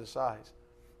 5 times the size?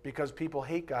 Because people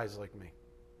hate guys like me.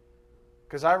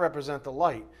 Because I represent the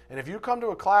light. And if you come to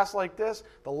a class like this,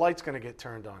 the light's going to get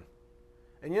turned on.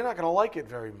 And you're not going to like it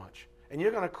very much. And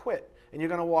you're going to quit. And you're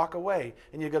going to walk away.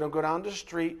 And you're going to go down the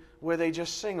street where they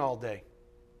just sing all day.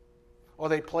 Or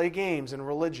they play games in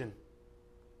religion.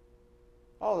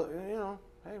 Oh,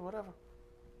 hey, whatever.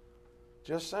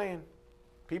 Just saying.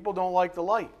 People don't like the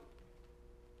light.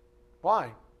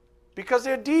 Why? Because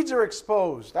their deeds are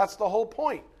exposed. That's the whole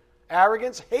point.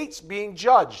 Arrogance hates being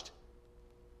judged.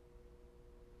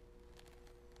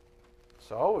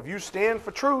 So, if you stand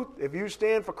for truth, if you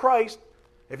stand for Christ,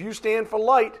 if you stand for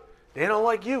light, they don't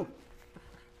like you.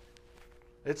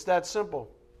 It's that simple.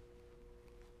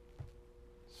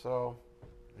 So,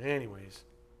 anyways,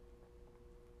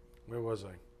 where was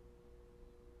I?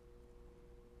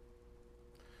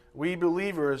 We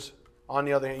believers, on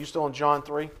the other hand, you still in John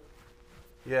 3?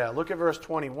 Yeah, look at verse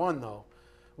 21 though.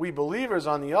 We believers,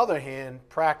 on the other hand,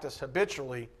 practice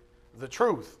habitually the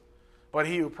truth. But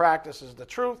he who practices the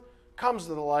truth comes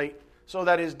to the light, so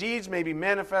that his deeds may be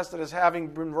manifested as having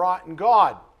been wrought in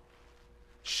God.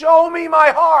 Show me my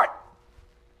heart.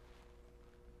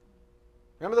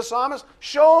 Remember the psalmist?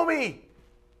 Show me.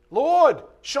 Lord,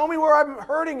 show me where I'm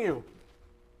hurting you.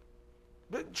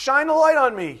 Shine the light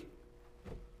on me.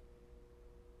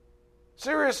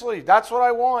 Seriously, that's what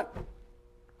I want.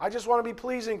 I just want to be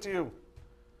pleasing to you.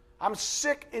 I'm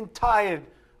sick and tired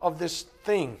of this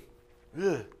thing.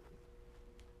 Ugh.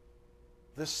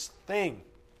 This thing.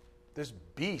 This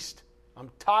beast. I'm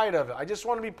tired of it. I just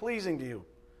want to be pleasing to you.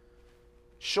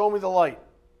 Show me the light.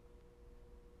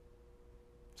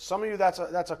 Some of you, that's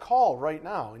a call right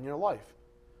now in your life.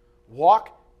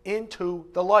 Walk into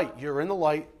the light. You're in the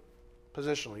light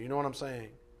positionally. You know what I'm saying?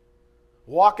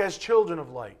 Walk as children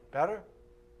of light. Better?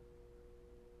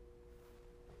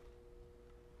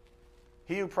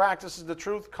 He who practices the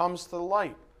truth comes to the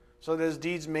light, so that his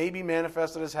deeds may be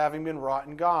manifested as having been wrought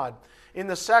in God. In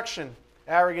the section,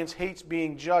 Arrogance Hates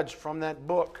Being Judged, from that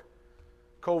book,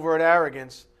 Covert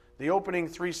Arrogance, the opening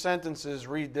 3 sentences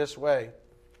read this way.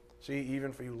 See,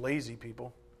 even for you lazy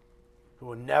people who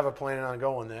are never planning on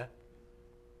going there.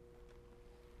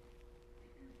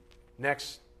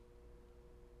 Next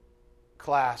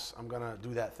class, I'm going to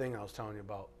do that thing I was telling you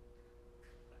about.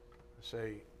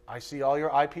 Say, I see all your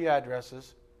IP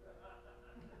addresses.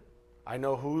 I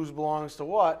know whose belongs to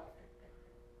what.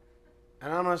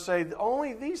 And I'm going to say,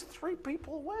 only these 3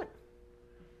 people went.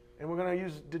 And we're going to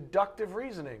use deductive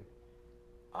reasoning.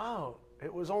 Oh,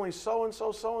 it was only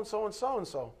so-and-so, so-and-so, and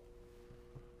so-and-so.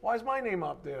 Why is my name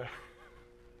up there?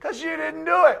 Because you didn't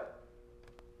do it.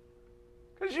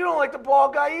 Because you don't like the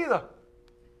bald guy either.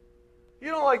 You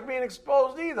don't like being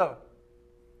exposed either.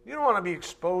 You don't want to be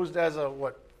exposed as a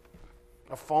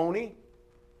phony?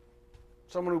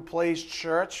 Someone who plays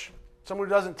church? Someone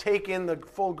who doesn't take in the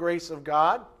full grace of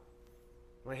God?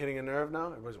 Am I hitting a nerve now?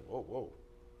 Everybody's, whoa,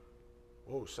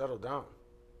 settle down.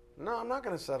 No, I'm not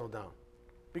going to settle down.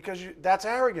 Because that's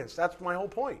arrogance. That's my whole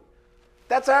point.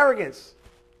 That's arrogance.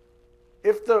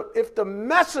 If the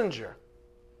messenger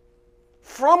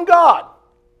from God,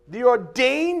 the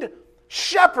ordained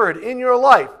shepherd in your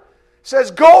life,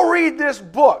 says, go read this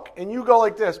book, and you go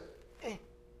like this,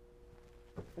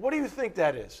 what do you think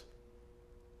that is?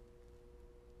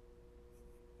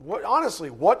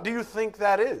 Honestly, what do you think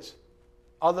that is?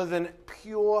 Other than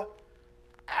pure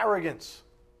arrogance.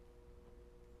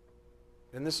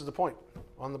 And this is the point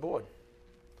on the board.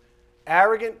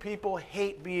 Arrogant people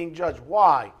hate being judged.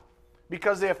 Why?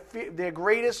 Because their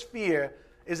greatest fear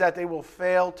is that they will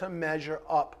fail to measure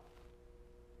up.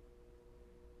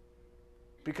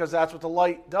 Because that's what the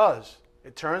light does.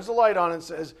 It turns the light on and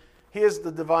says, here's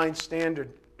the divine standard.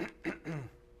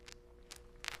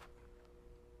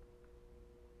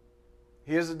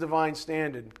 Here's the divine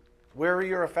standard. Where are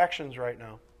your affections right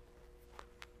now?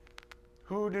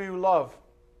 Who do you love?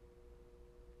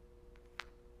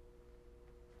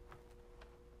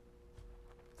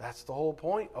 That's the whole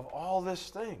point of all this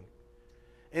thing.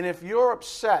 And if you're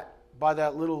upset by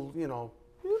that little,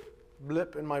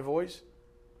 blip in my voice,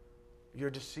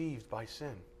 you're deceived by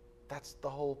sin. That's the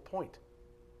whole point.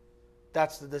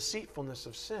 That's the deceitfulness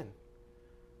of sin.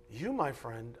 You, my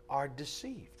friend, are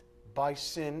deceived by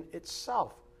sin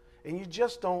itself. And you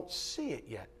just don't see it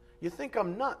yet. You think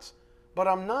I'm nuts, but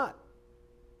I'm not.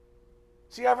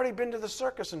 See, I've already been to the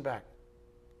circus and back.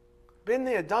 Been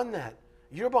there, done that.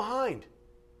 You're behind.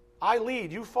 I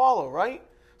lead, you follow, right?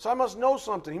 So I must know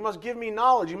something. He must give me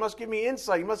knowledge. He must give me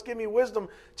insight. He must give me wisdom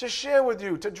to share with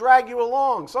you, to drag you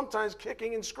along, sometimes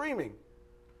kicking and screaming,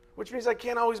 which means I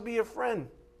can't always be your friend.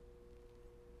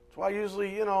 That's why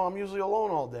I'm usually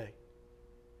alone all day.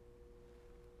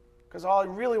 Because all I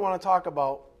really want to talk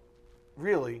about,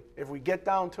 really, if we get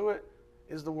down to it,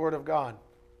 is the Word of God.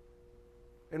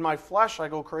 In my flesh, I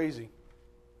go crazy.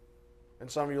 And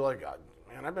some of you are like,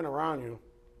 man, I've been around you.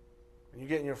 And you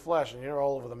get in your flesh and you're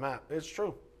all over the map. It's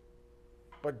true.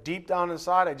 But deep down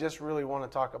inside, I just really want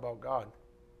to talk about God.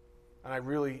 And I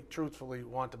really, truthfully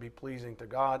want to be pleasing to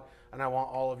God. And I want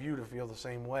all of you to feel the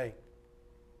same way.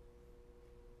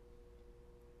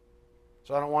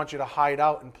 So I don't want you to hide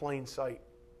out in plain sight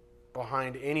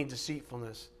behind any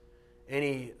deceitfulness,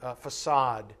 any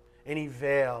facade, any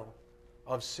veil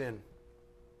of sin.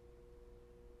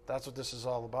 That's what this is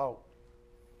all about.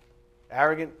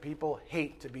 Arrogant people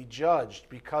hate to be judged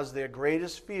because their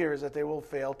greatest fear is that they will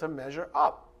fail to measure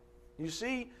up. You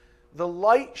see, the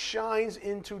light shines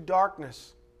into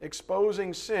darkness,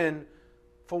 exposing sin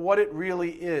for what it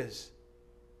really is.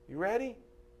 You ready?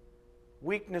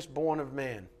 Weakness born of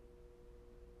man.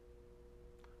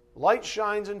 Light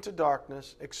shines into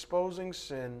darkness, exposing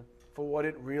sin for what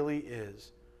it really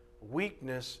is.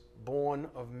 Weakness born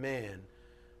of man.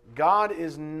 God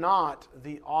is not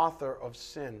the author of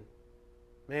sin.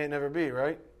 May it never be,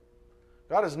 right?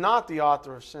 God is not the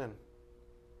author of sin.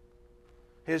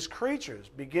 His creatures,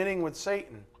 beginning with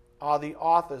Satan, are the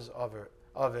authors of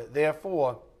it.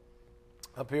 Therefore,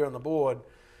 up here on the board,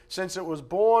 since it was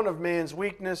born of man's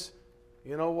weakness,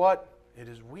 you know what? It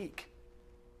is weak.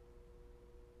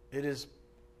 It is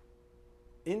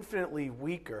infinitely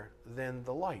weaker than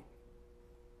the light.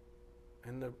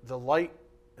 And the light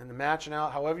and the matching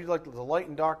out, however you like, the light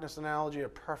and darkness analogy are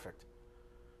perfect.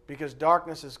 Because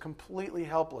darkness is completely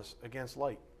helpless against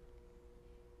light.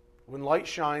 When light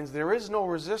shines, there is no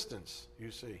resistance, you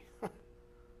see.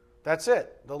 That's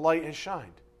it. The light has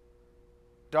shined.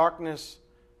 Darkness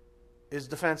is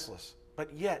defenseless.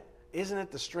 But yet, isn't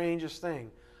it the strangest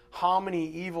thing? how many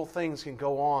evil things can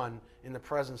go on in the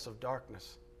presence of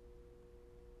darkness.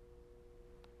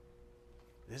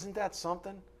 Isn't that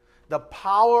something? The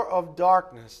power of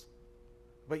darkness,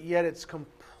 but yet it's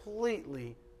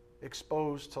completely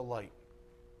exposed to light.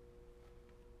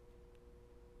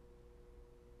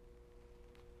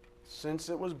 Since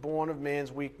it was born of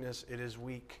man's weakness, it is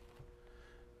weak.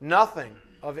 Nothing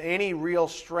of any real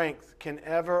strength can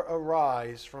ever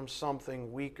arise from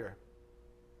something weaker.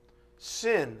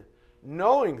 Sin,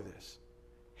 knowing this,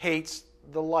 hates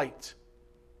the light.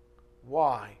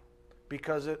 Why?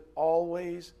 Because it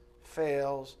always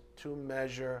fails to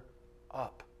measure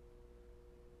up.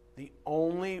 The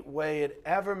only way it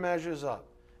ever measures up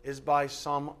is by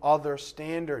some other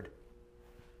standard.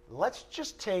 Let's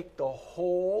just take the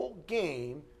whole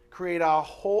game, create our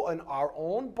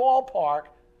own ballpark,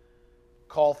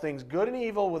 call things good and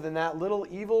evil within that little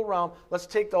evil realm. Let's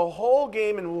take the whole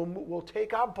game and we'll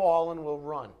take our ball and we'll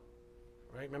run.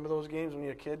 Right? Remember those games when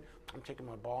you're a kid? I'm taking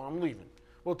my ball and I'm leaving.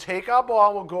 We'll take our ball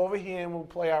and we'll go over here and we'll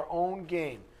play our own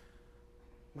game.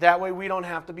 That way we don't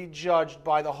have to be judged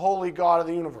by the holy God of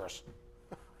the universe.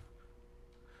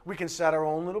 We can set our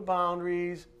own little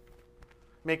boundaries,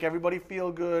 make everybody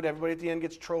feel good. Everybody at the end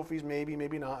gets trophies, maybe,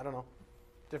 maybe not. I don't know.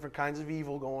 Different kinds of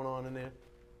evil going on in there.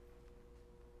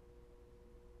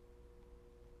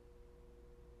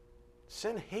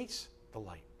 Sin hates the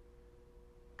light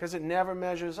because it never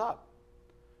measures up.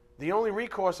 The only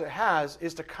recourse it has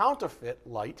is to counterfeit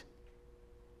light.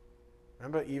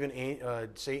 Remember, even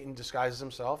Satan disguises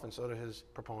himself, and so do his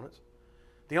proponents.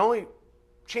 The only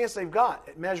chance they've got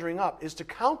at measuring up is to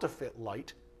counterfeit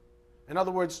light. In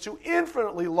other words, to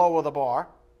infinitely lower the bar,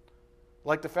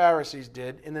 like the Pharisees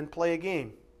did, and then play a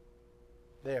game.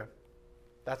 There.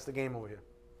 That's the game over here.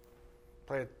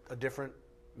 Play a different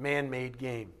man-made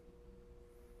game.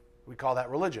 We call that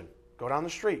religion. Go down the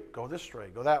street. Go this way.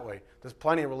 Go that way. There's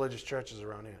plenty of religious churches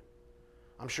around here.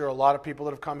 I'm sure a lot of people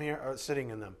that have come here are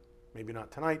sitting in them. Maybe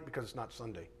not tonight because it's not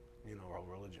Sunday. You know how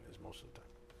religion is most of the time.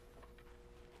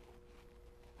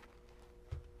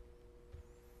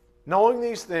 Knowing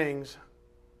these things,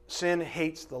 sin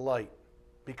hates the light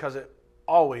because it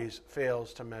always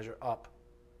fails to measure up.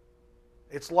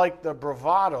 It's like the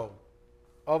bravado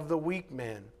of the weak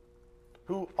man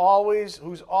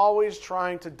who's always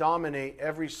trying to dominate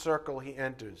every circle he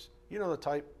enters. You know the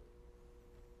type.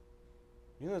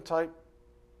 You know the type.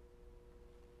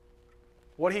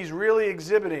 What he's really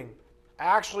exhibiting,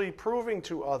 actually proving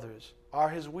to others, are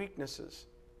his weaknesses.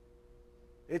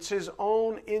 It's his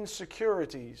own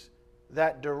insecurities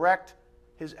that direct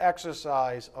his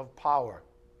exercise of power.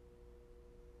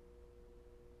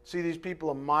 See these people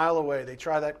a mile away. They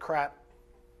try that crap.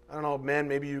 I don't know, man,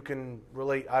 maybe you can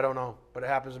relate. I don't know. But it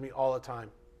happens to me all the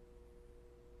time.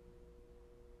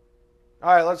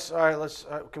 All right, let's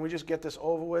can we just get this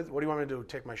over with? What do you want me to do?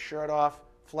 Take my shirt off?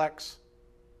 Flex?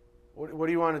 What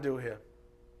do you want to do here?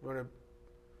 If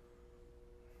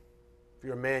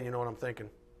you're a man, you know what I'm thinking.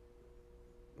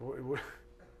 What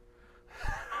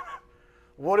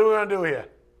do we want to do here?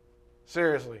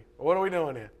 Seriously, what are we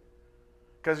doing here?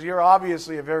 Because you're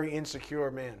obviously a very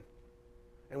insecure man.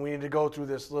 And we need to go through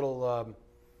this little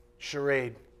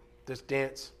charade, this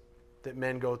dance that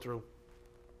men go through.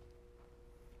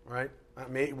 Right?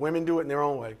 Women do it in their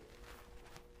own way.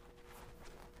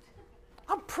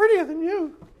 I'm prettier than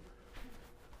you.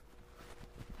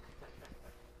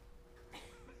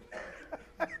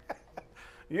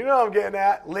 You know what I'm getting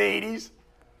at, ladies.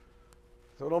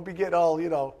 So don't be getting all,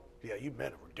 yeah, you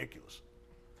men are ridiculous.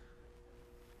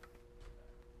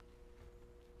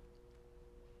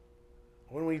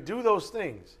 When we do those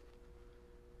things,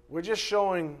 we're just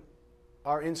showing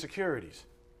our insecurities.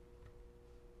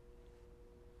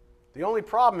 The only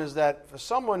problem is that for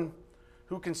someone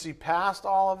who can see past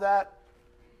all of that,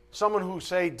 someone who,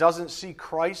 say, doesn't see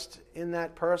Christ in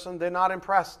that person, they're not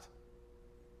impressed.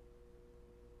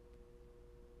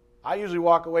 I usually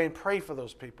walk away and pray for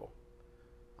those people.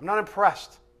 I'm not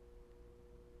impressed.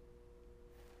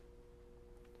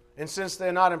 And since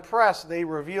they're not impressed, they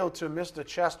reveal to Mr.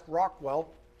 Chest Rockwell,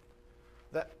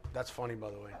 that's funny, by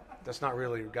the way. That's not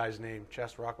really a guy's name,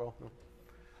 Chest Rockwell. No.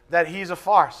 That he's a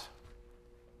farce.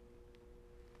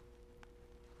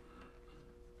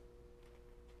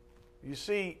 You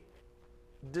see,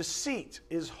 deceit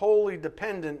is wholly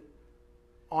dependent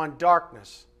on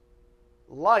darkness.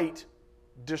 Light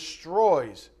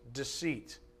destroys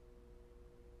deceit.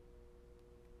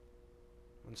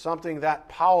 When something that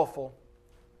powerful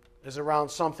is around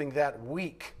something that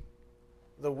weak,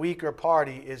 the weaker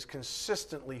party is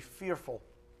consistently fearful.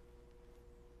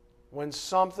 When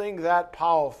something that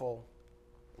powerful,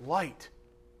 light,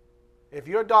 if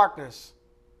your darkness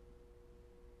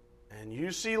and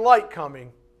you see light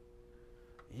coming,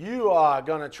 you are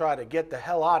going to try to get the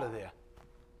hell out of there.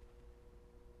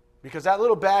 Because that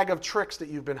little bag of tricks that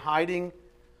you've been hiding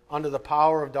under the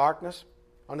power of darkness,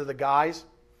 under the guise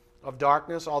of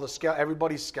darkness,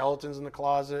 everybody's skeletons in the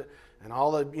closet, and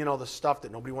all the, the stuff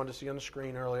that nobody wanted to see on the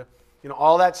screen earlier,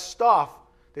 all that stuff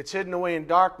that's hidden away in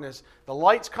darkness, the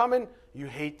light's coming, you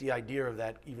hate the idea of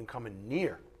that even coming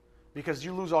near, because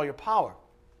you lose all your power.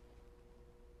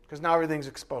 Because now everything's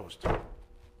exposed.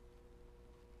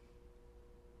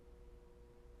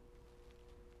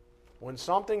 When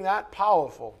something that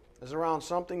powerful is around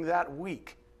something that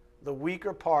weak, the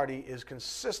weaker party is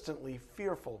consistently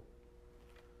fearful.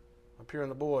 Up here on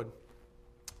the board,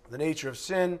 the nature of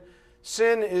sin.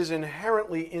 Sin is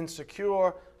inherently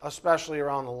insecure, especially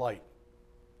around the light.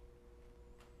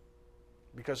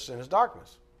 Because sin is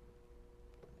darkness.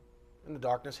 And the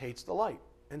darkness hates the light.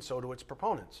 And so do its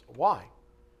proponents. Why?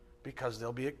 Because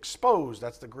they'll be exposed.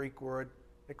 That's the Greek word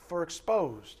for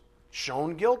exposed.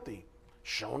 Shown guilty.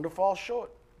 Shown to fall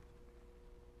short.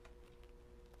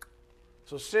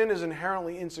 So sin is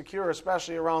inherently insecure,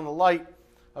 especially around the light.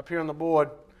 Up here on the board.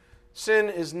 Sin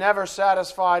is never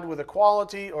satisfied with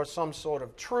equality or some sort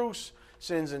of truce.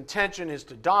 Sin's intention is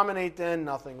to dominate then,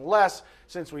 nothing less.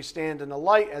 Since we stand in the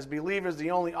light as believers,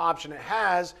 the only option it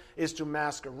has is to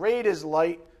masquerade as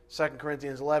light, 2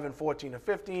 Corinthians 11, 14 to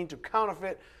 15, to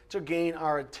counterfeit, to gain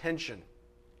our attention.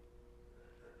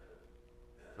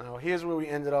 Now, here's where we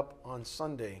ended up on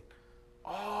Sunday.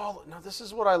 Now this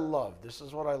is what I love. This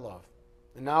is what I love.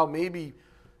 And now maybe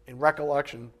in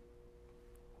recollection,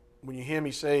 when you hear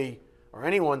me say, or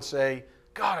anyone say,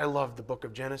 God, I love the book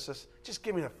of Genesis. Just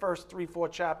give me the first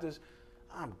 3-4 chapters.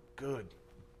 I'm good.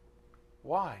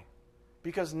 Why?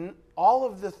 Because all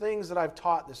of the things that I've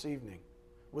taught this evening,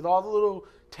 with all the little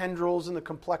tendrils and the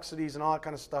complexities and all that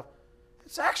kind of stuff,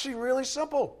 it's actually really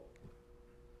simple.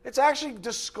 It's actually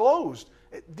disclosed.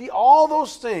 All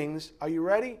those things, are you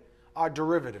ready, are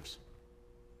derivatives.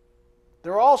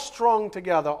 They're all strung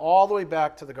together all the way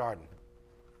back to the garden.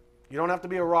 You don't have to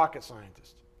be a rocket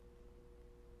scientist.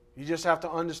 You just have to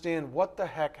understand what the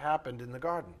heck happened in the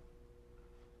garden.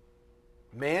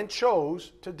 Man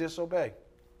chose to disobey.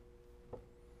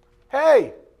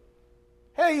 Hey,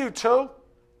 you two,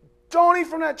 don't eat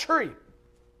from that tree.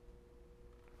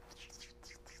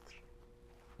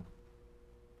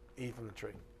 Eat from the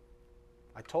tree.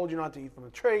 I told you not to eat from the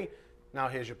tree. Now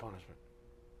here's your punishment.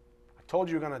 I told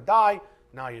you you're going to die.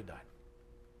 Now you died.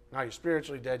 Now you're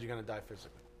spiritually dead. You're going to die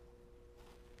physically.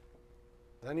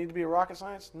 Does that need to be a rocket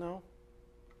science? No.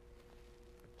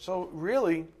 So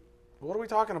really, what are we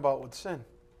talking about with sin?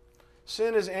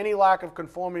 Sin is any lack of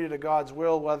conformity to God's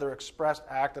will, whether expressed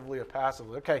actively or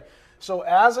passively. Okay, so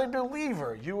as a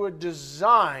believer, you were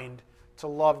designed to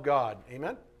love God.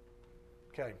 Amen?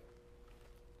 Okay.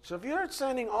 So if you're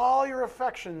sending all your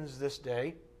affections this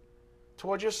day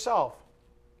toward yourself,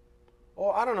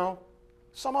 or I don't know,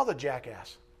 some other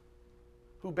jackass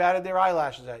who batted their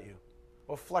eyelashes at you,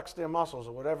 or flexed their muscles,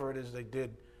 or whatever it is they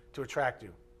did to attract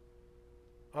you.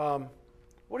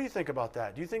 What do you think about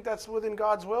that? Do you think that's within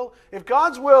God's will? If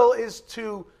God's will is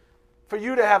for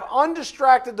you to have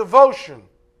undistracted devotion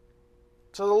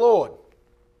to the Lord,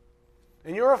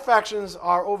 and your affections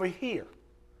are over here,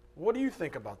 what do you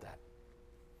think about that?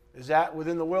 Is that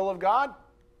within the will of God?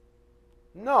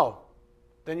 No.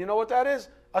 Then you know what that is?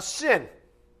 A sin.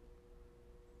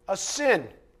 A sin.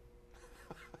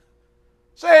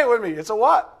 Say it with me. It's a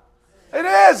what? It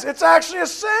is. It's actually a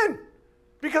sin.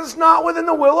 Because it's not within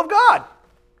the will of God.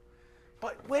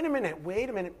 But wait a minute.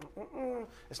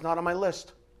 It's not on my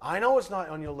list. I know it's not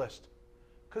on your list.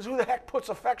 Because who the heck puts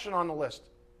affection on the list?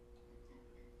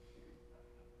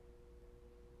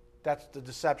 That's the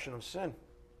deception of sin.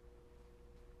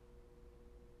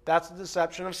 That's the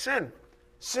deception of sin.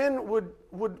 Sin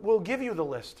will give you the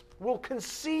list. Will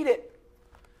concede it.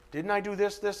 Didn't I do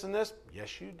this, this, and this?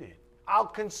 Yes, you did. I'll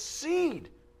concede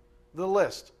the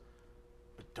list.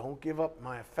 But don't give up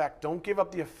my affect. Don't give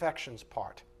up the affections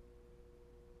part.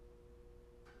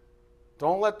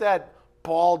 Don't let that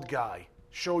bald guy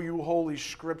show you Holy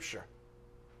Scripture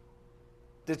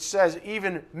that says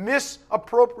even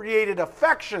misappropriated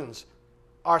affections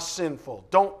are sinful.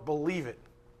 Don't believe it.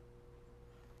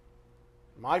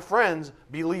 My friends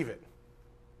believe it.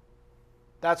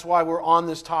 That's why we're on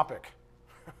this topic.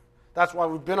 That's why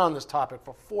we've been on this topic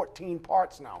for 14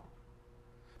 parts now.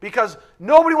 Because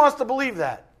nobody wants to believe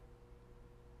that.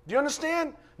 Do you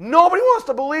understand? Nobody wants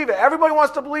to believe it. Everybody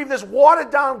wants to believe this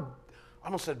watered down, I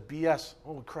almost said BS,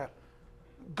 holy crap,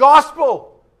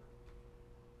 gospel.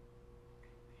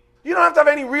 You don't have to have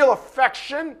any real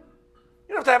affection. You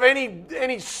You don't have to have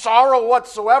any sorrow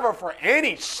whatsoever for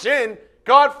any sin.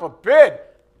 God forbid.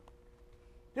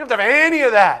 You don't have to have any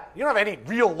of that. You don't have any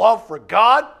real love for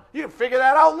God. You can figure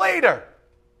that out later.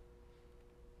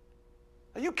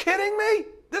 Are you kidding me?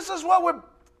 This is what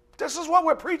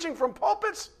we're preaching from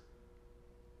pulpits?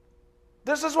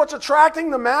 This is what's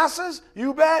attracting the masses?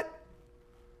 You bet.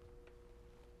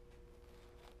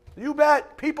 You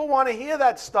bet. People want to hear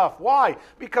that stuff. Why?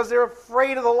 Because they're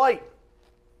afraid of the light.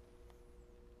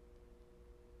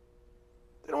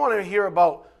 They don't want to hear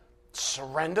about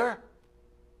surrender.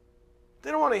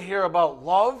 They don't want to hear about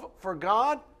love for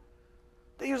God.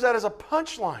 They use that as a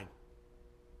punchline.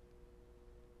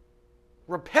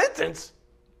 Repentance?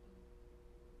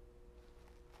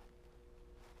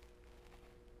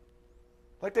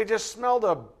 Like they just smelled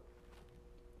a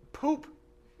poop.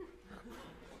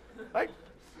 Like,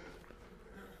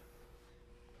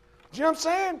 do you know what I'm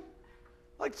saying?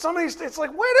 Like it's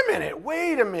like,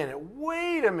 wait a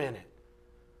minute.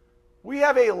 We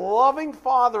have a loving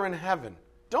Father in heaven.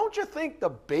 Don't you think the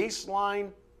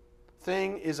baseline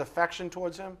thing is affection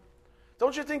towards Him?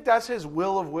 Don't you think that's His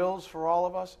will of wills for all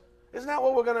of us? Isn't that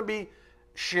what we're going to be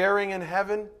sharing in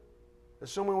heaven,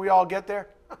 assuming we all get there?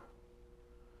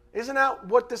 Isn't that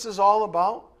what this is all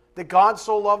about? That God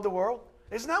so loved the world?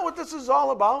 Isn't that what this is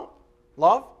all about?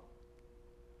 Love?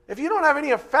 If you don't have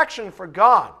any affection for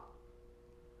God,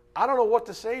 I don't know what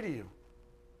to say to you.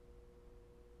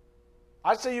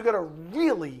 I'd say you got a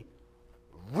really,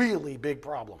 really big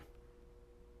problem.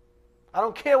 I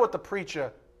don't care what the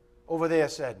preacher over there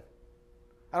said.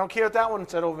 I don't care what that one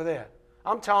said over there.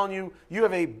 I'm telling you, you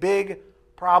have a big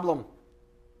problem.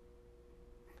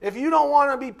 If you don't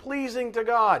want to be pleasing to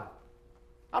God,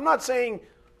 I'm not saying,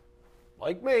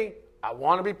 like me, I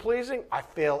want to be pleasing. I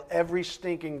fail every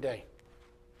stinking day.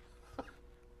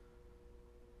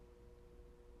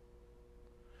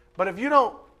 But if you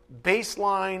don't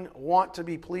baseline want to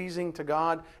be pleasing to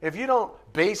God, if you don't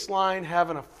baseline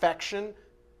have an affection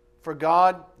for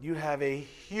God, you have a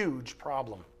huge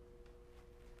problem.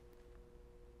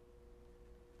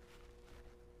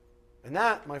 And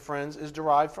that, my friends, is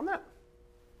derived from that.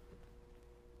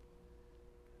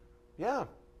 Yeah.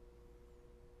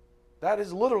 That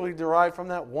is literally derived from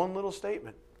that one little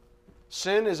statement.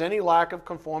 Sin is any lack of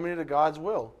conformity to God's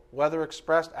will, whether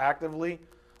expressed actively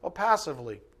or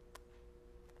passively.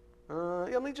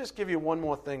 Let me just give you one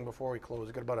more thing before we close.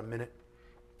 We've got about a minute.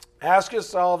 Ask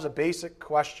yourselves a basic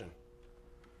question.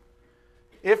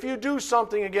 If you do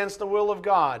something against the will of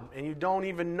God and you don't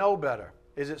even know better,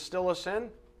 is it still a sin?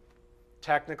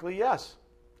 Technically, yes,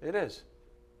 it is.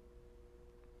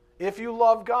 If you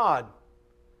love God,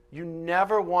 you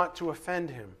never want to offend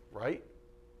Him, right?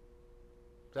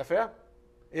 Is that fair?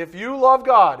 If you love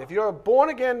God, if you're a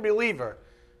born-again believer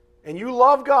and you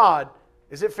love God,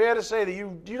 is it fair to say that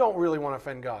you don't really want to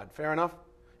offend God? Fair enough?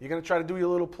 You're going to try to do your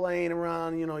little playing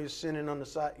around, you're sinning on the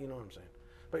side, you know what I'm saying.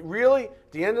 But really,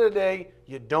 at the end of the day,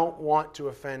 you don't want to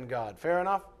offend God. Fair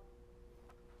enough?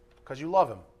 Because you love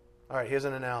Him. All right, here's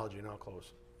an analogy, and I'll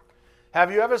close.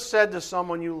 Have you ever said to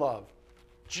someone you love,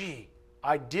 gee,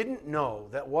 I didn't know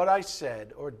that what I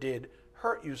said or did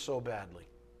hurt you so badly.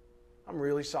 I'm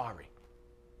really sorry.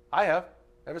 I have.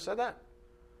 Ever said that?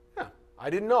 Yeah. I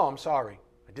didn't know. I'm sorry.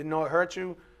 I didn't know it hurt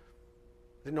you.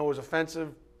 Didn't know it was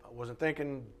offensive. I wasn't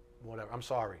thinking, whatever. I'm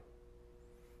sorry.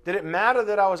 Did it matter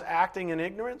that I was acting in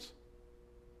ignorance?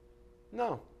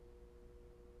 No.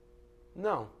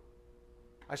 No.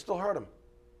 I still hurt him.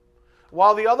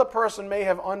 While the other person may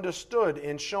have understood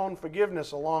and shown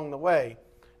forgiveness along the way,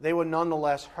 they were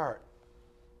nonetheless hurt.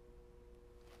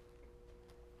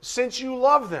 Since you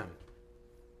love them,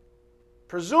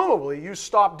 presumably you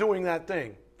stopped doing that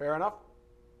thing. Fair enough?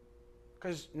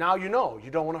 Because now you know you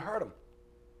don't want to hurt them.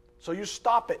 So you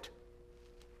stop it.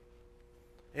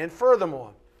 And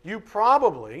furthermore, you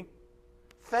probably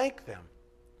thank them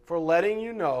for letting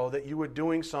you know that you were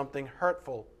doing something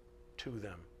hurtful to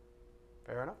them.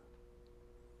 Fair enough?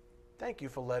 Thank you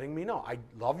for letting me know. I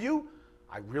love you.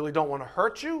 I really don't want to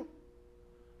hurt you.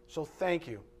 So thank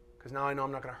you, because now I know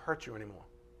I'm not going to hurt you anymore.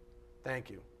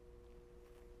 Thank you.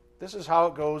 This is how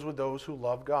it goes with those who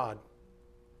love God.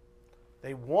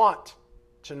 They want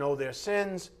to know their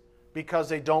sins because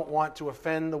they don't want to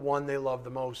offend the one they love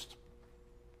the most.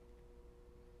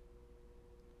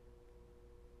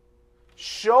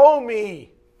 Show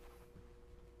me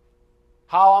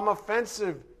how I'm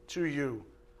offensive to you.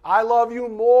 I love you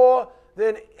more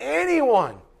than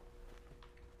anyone.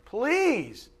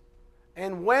 Please.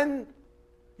 And when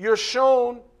you're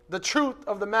shown the truth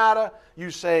of the matter, you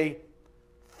say,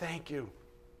 thank you.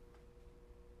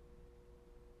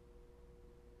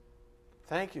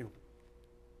 Thank you.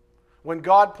 When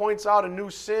God points out a new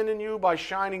sin in you by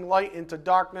shining light into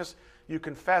darkness, you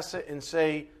confess it and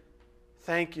say,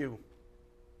 thank you.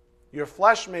 Your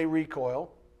flesh may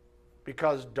recoil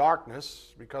because of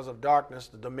darkness,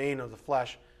 the domain of the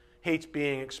flesh, hates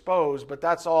being exposed, but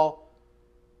that's all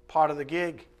part of the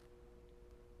gig.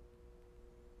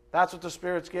 That's what the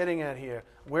Spirit's getting at here.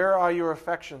 Where are your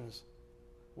affections?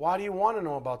 Why do you want to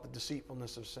know about the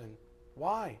deceitfulness of sin?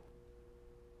 Why?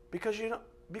 Because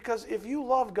if you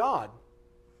love God,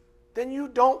 then you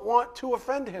don't want to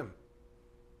offend Him.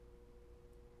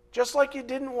 Just like you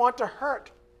didn't want to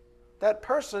hurt that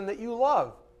person that you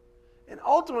love. And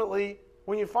ultimately,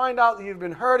 when you find out that you've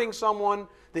been hurting someone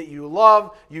that you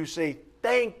love, you say,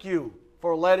 thank you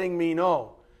for letting me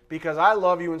know, because I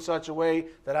love you in such a way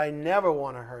that I never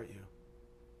want to hurt you.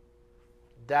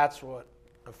 That's what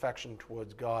affection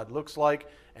towards God looks like,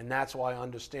 and that's why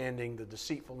understanding the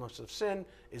deceitfulness of sin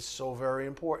is so very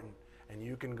important. And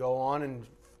you can go on and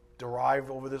derive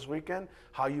over this weekend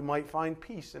how you might find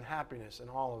peace and happiness and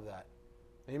all of that.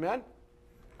 Amen?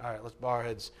 All right, let's bow our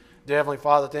heads. Dear Heavenly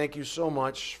Father, thank you so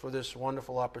much for this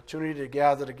wonderful opportunity to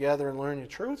gather together and learn your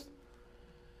truth.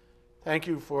 Thank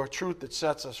you for truth that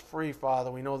sets us free,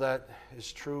 Father. We know that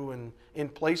is true and in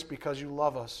place because you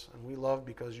love us, and we love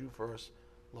because you first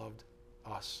loved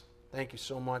us. Thank you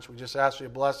so much. We just ask for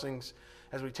your blessings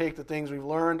as we take the things we've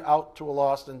learned out to a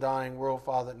lost and dying world,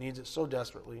 Father, that needs it so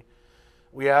desperately.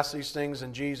 We ask these things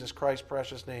in Jesus Christ's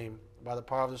precious name. By the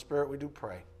power of the Spirit, we do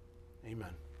pray.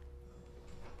 Amen.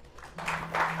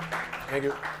 Thank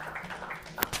you.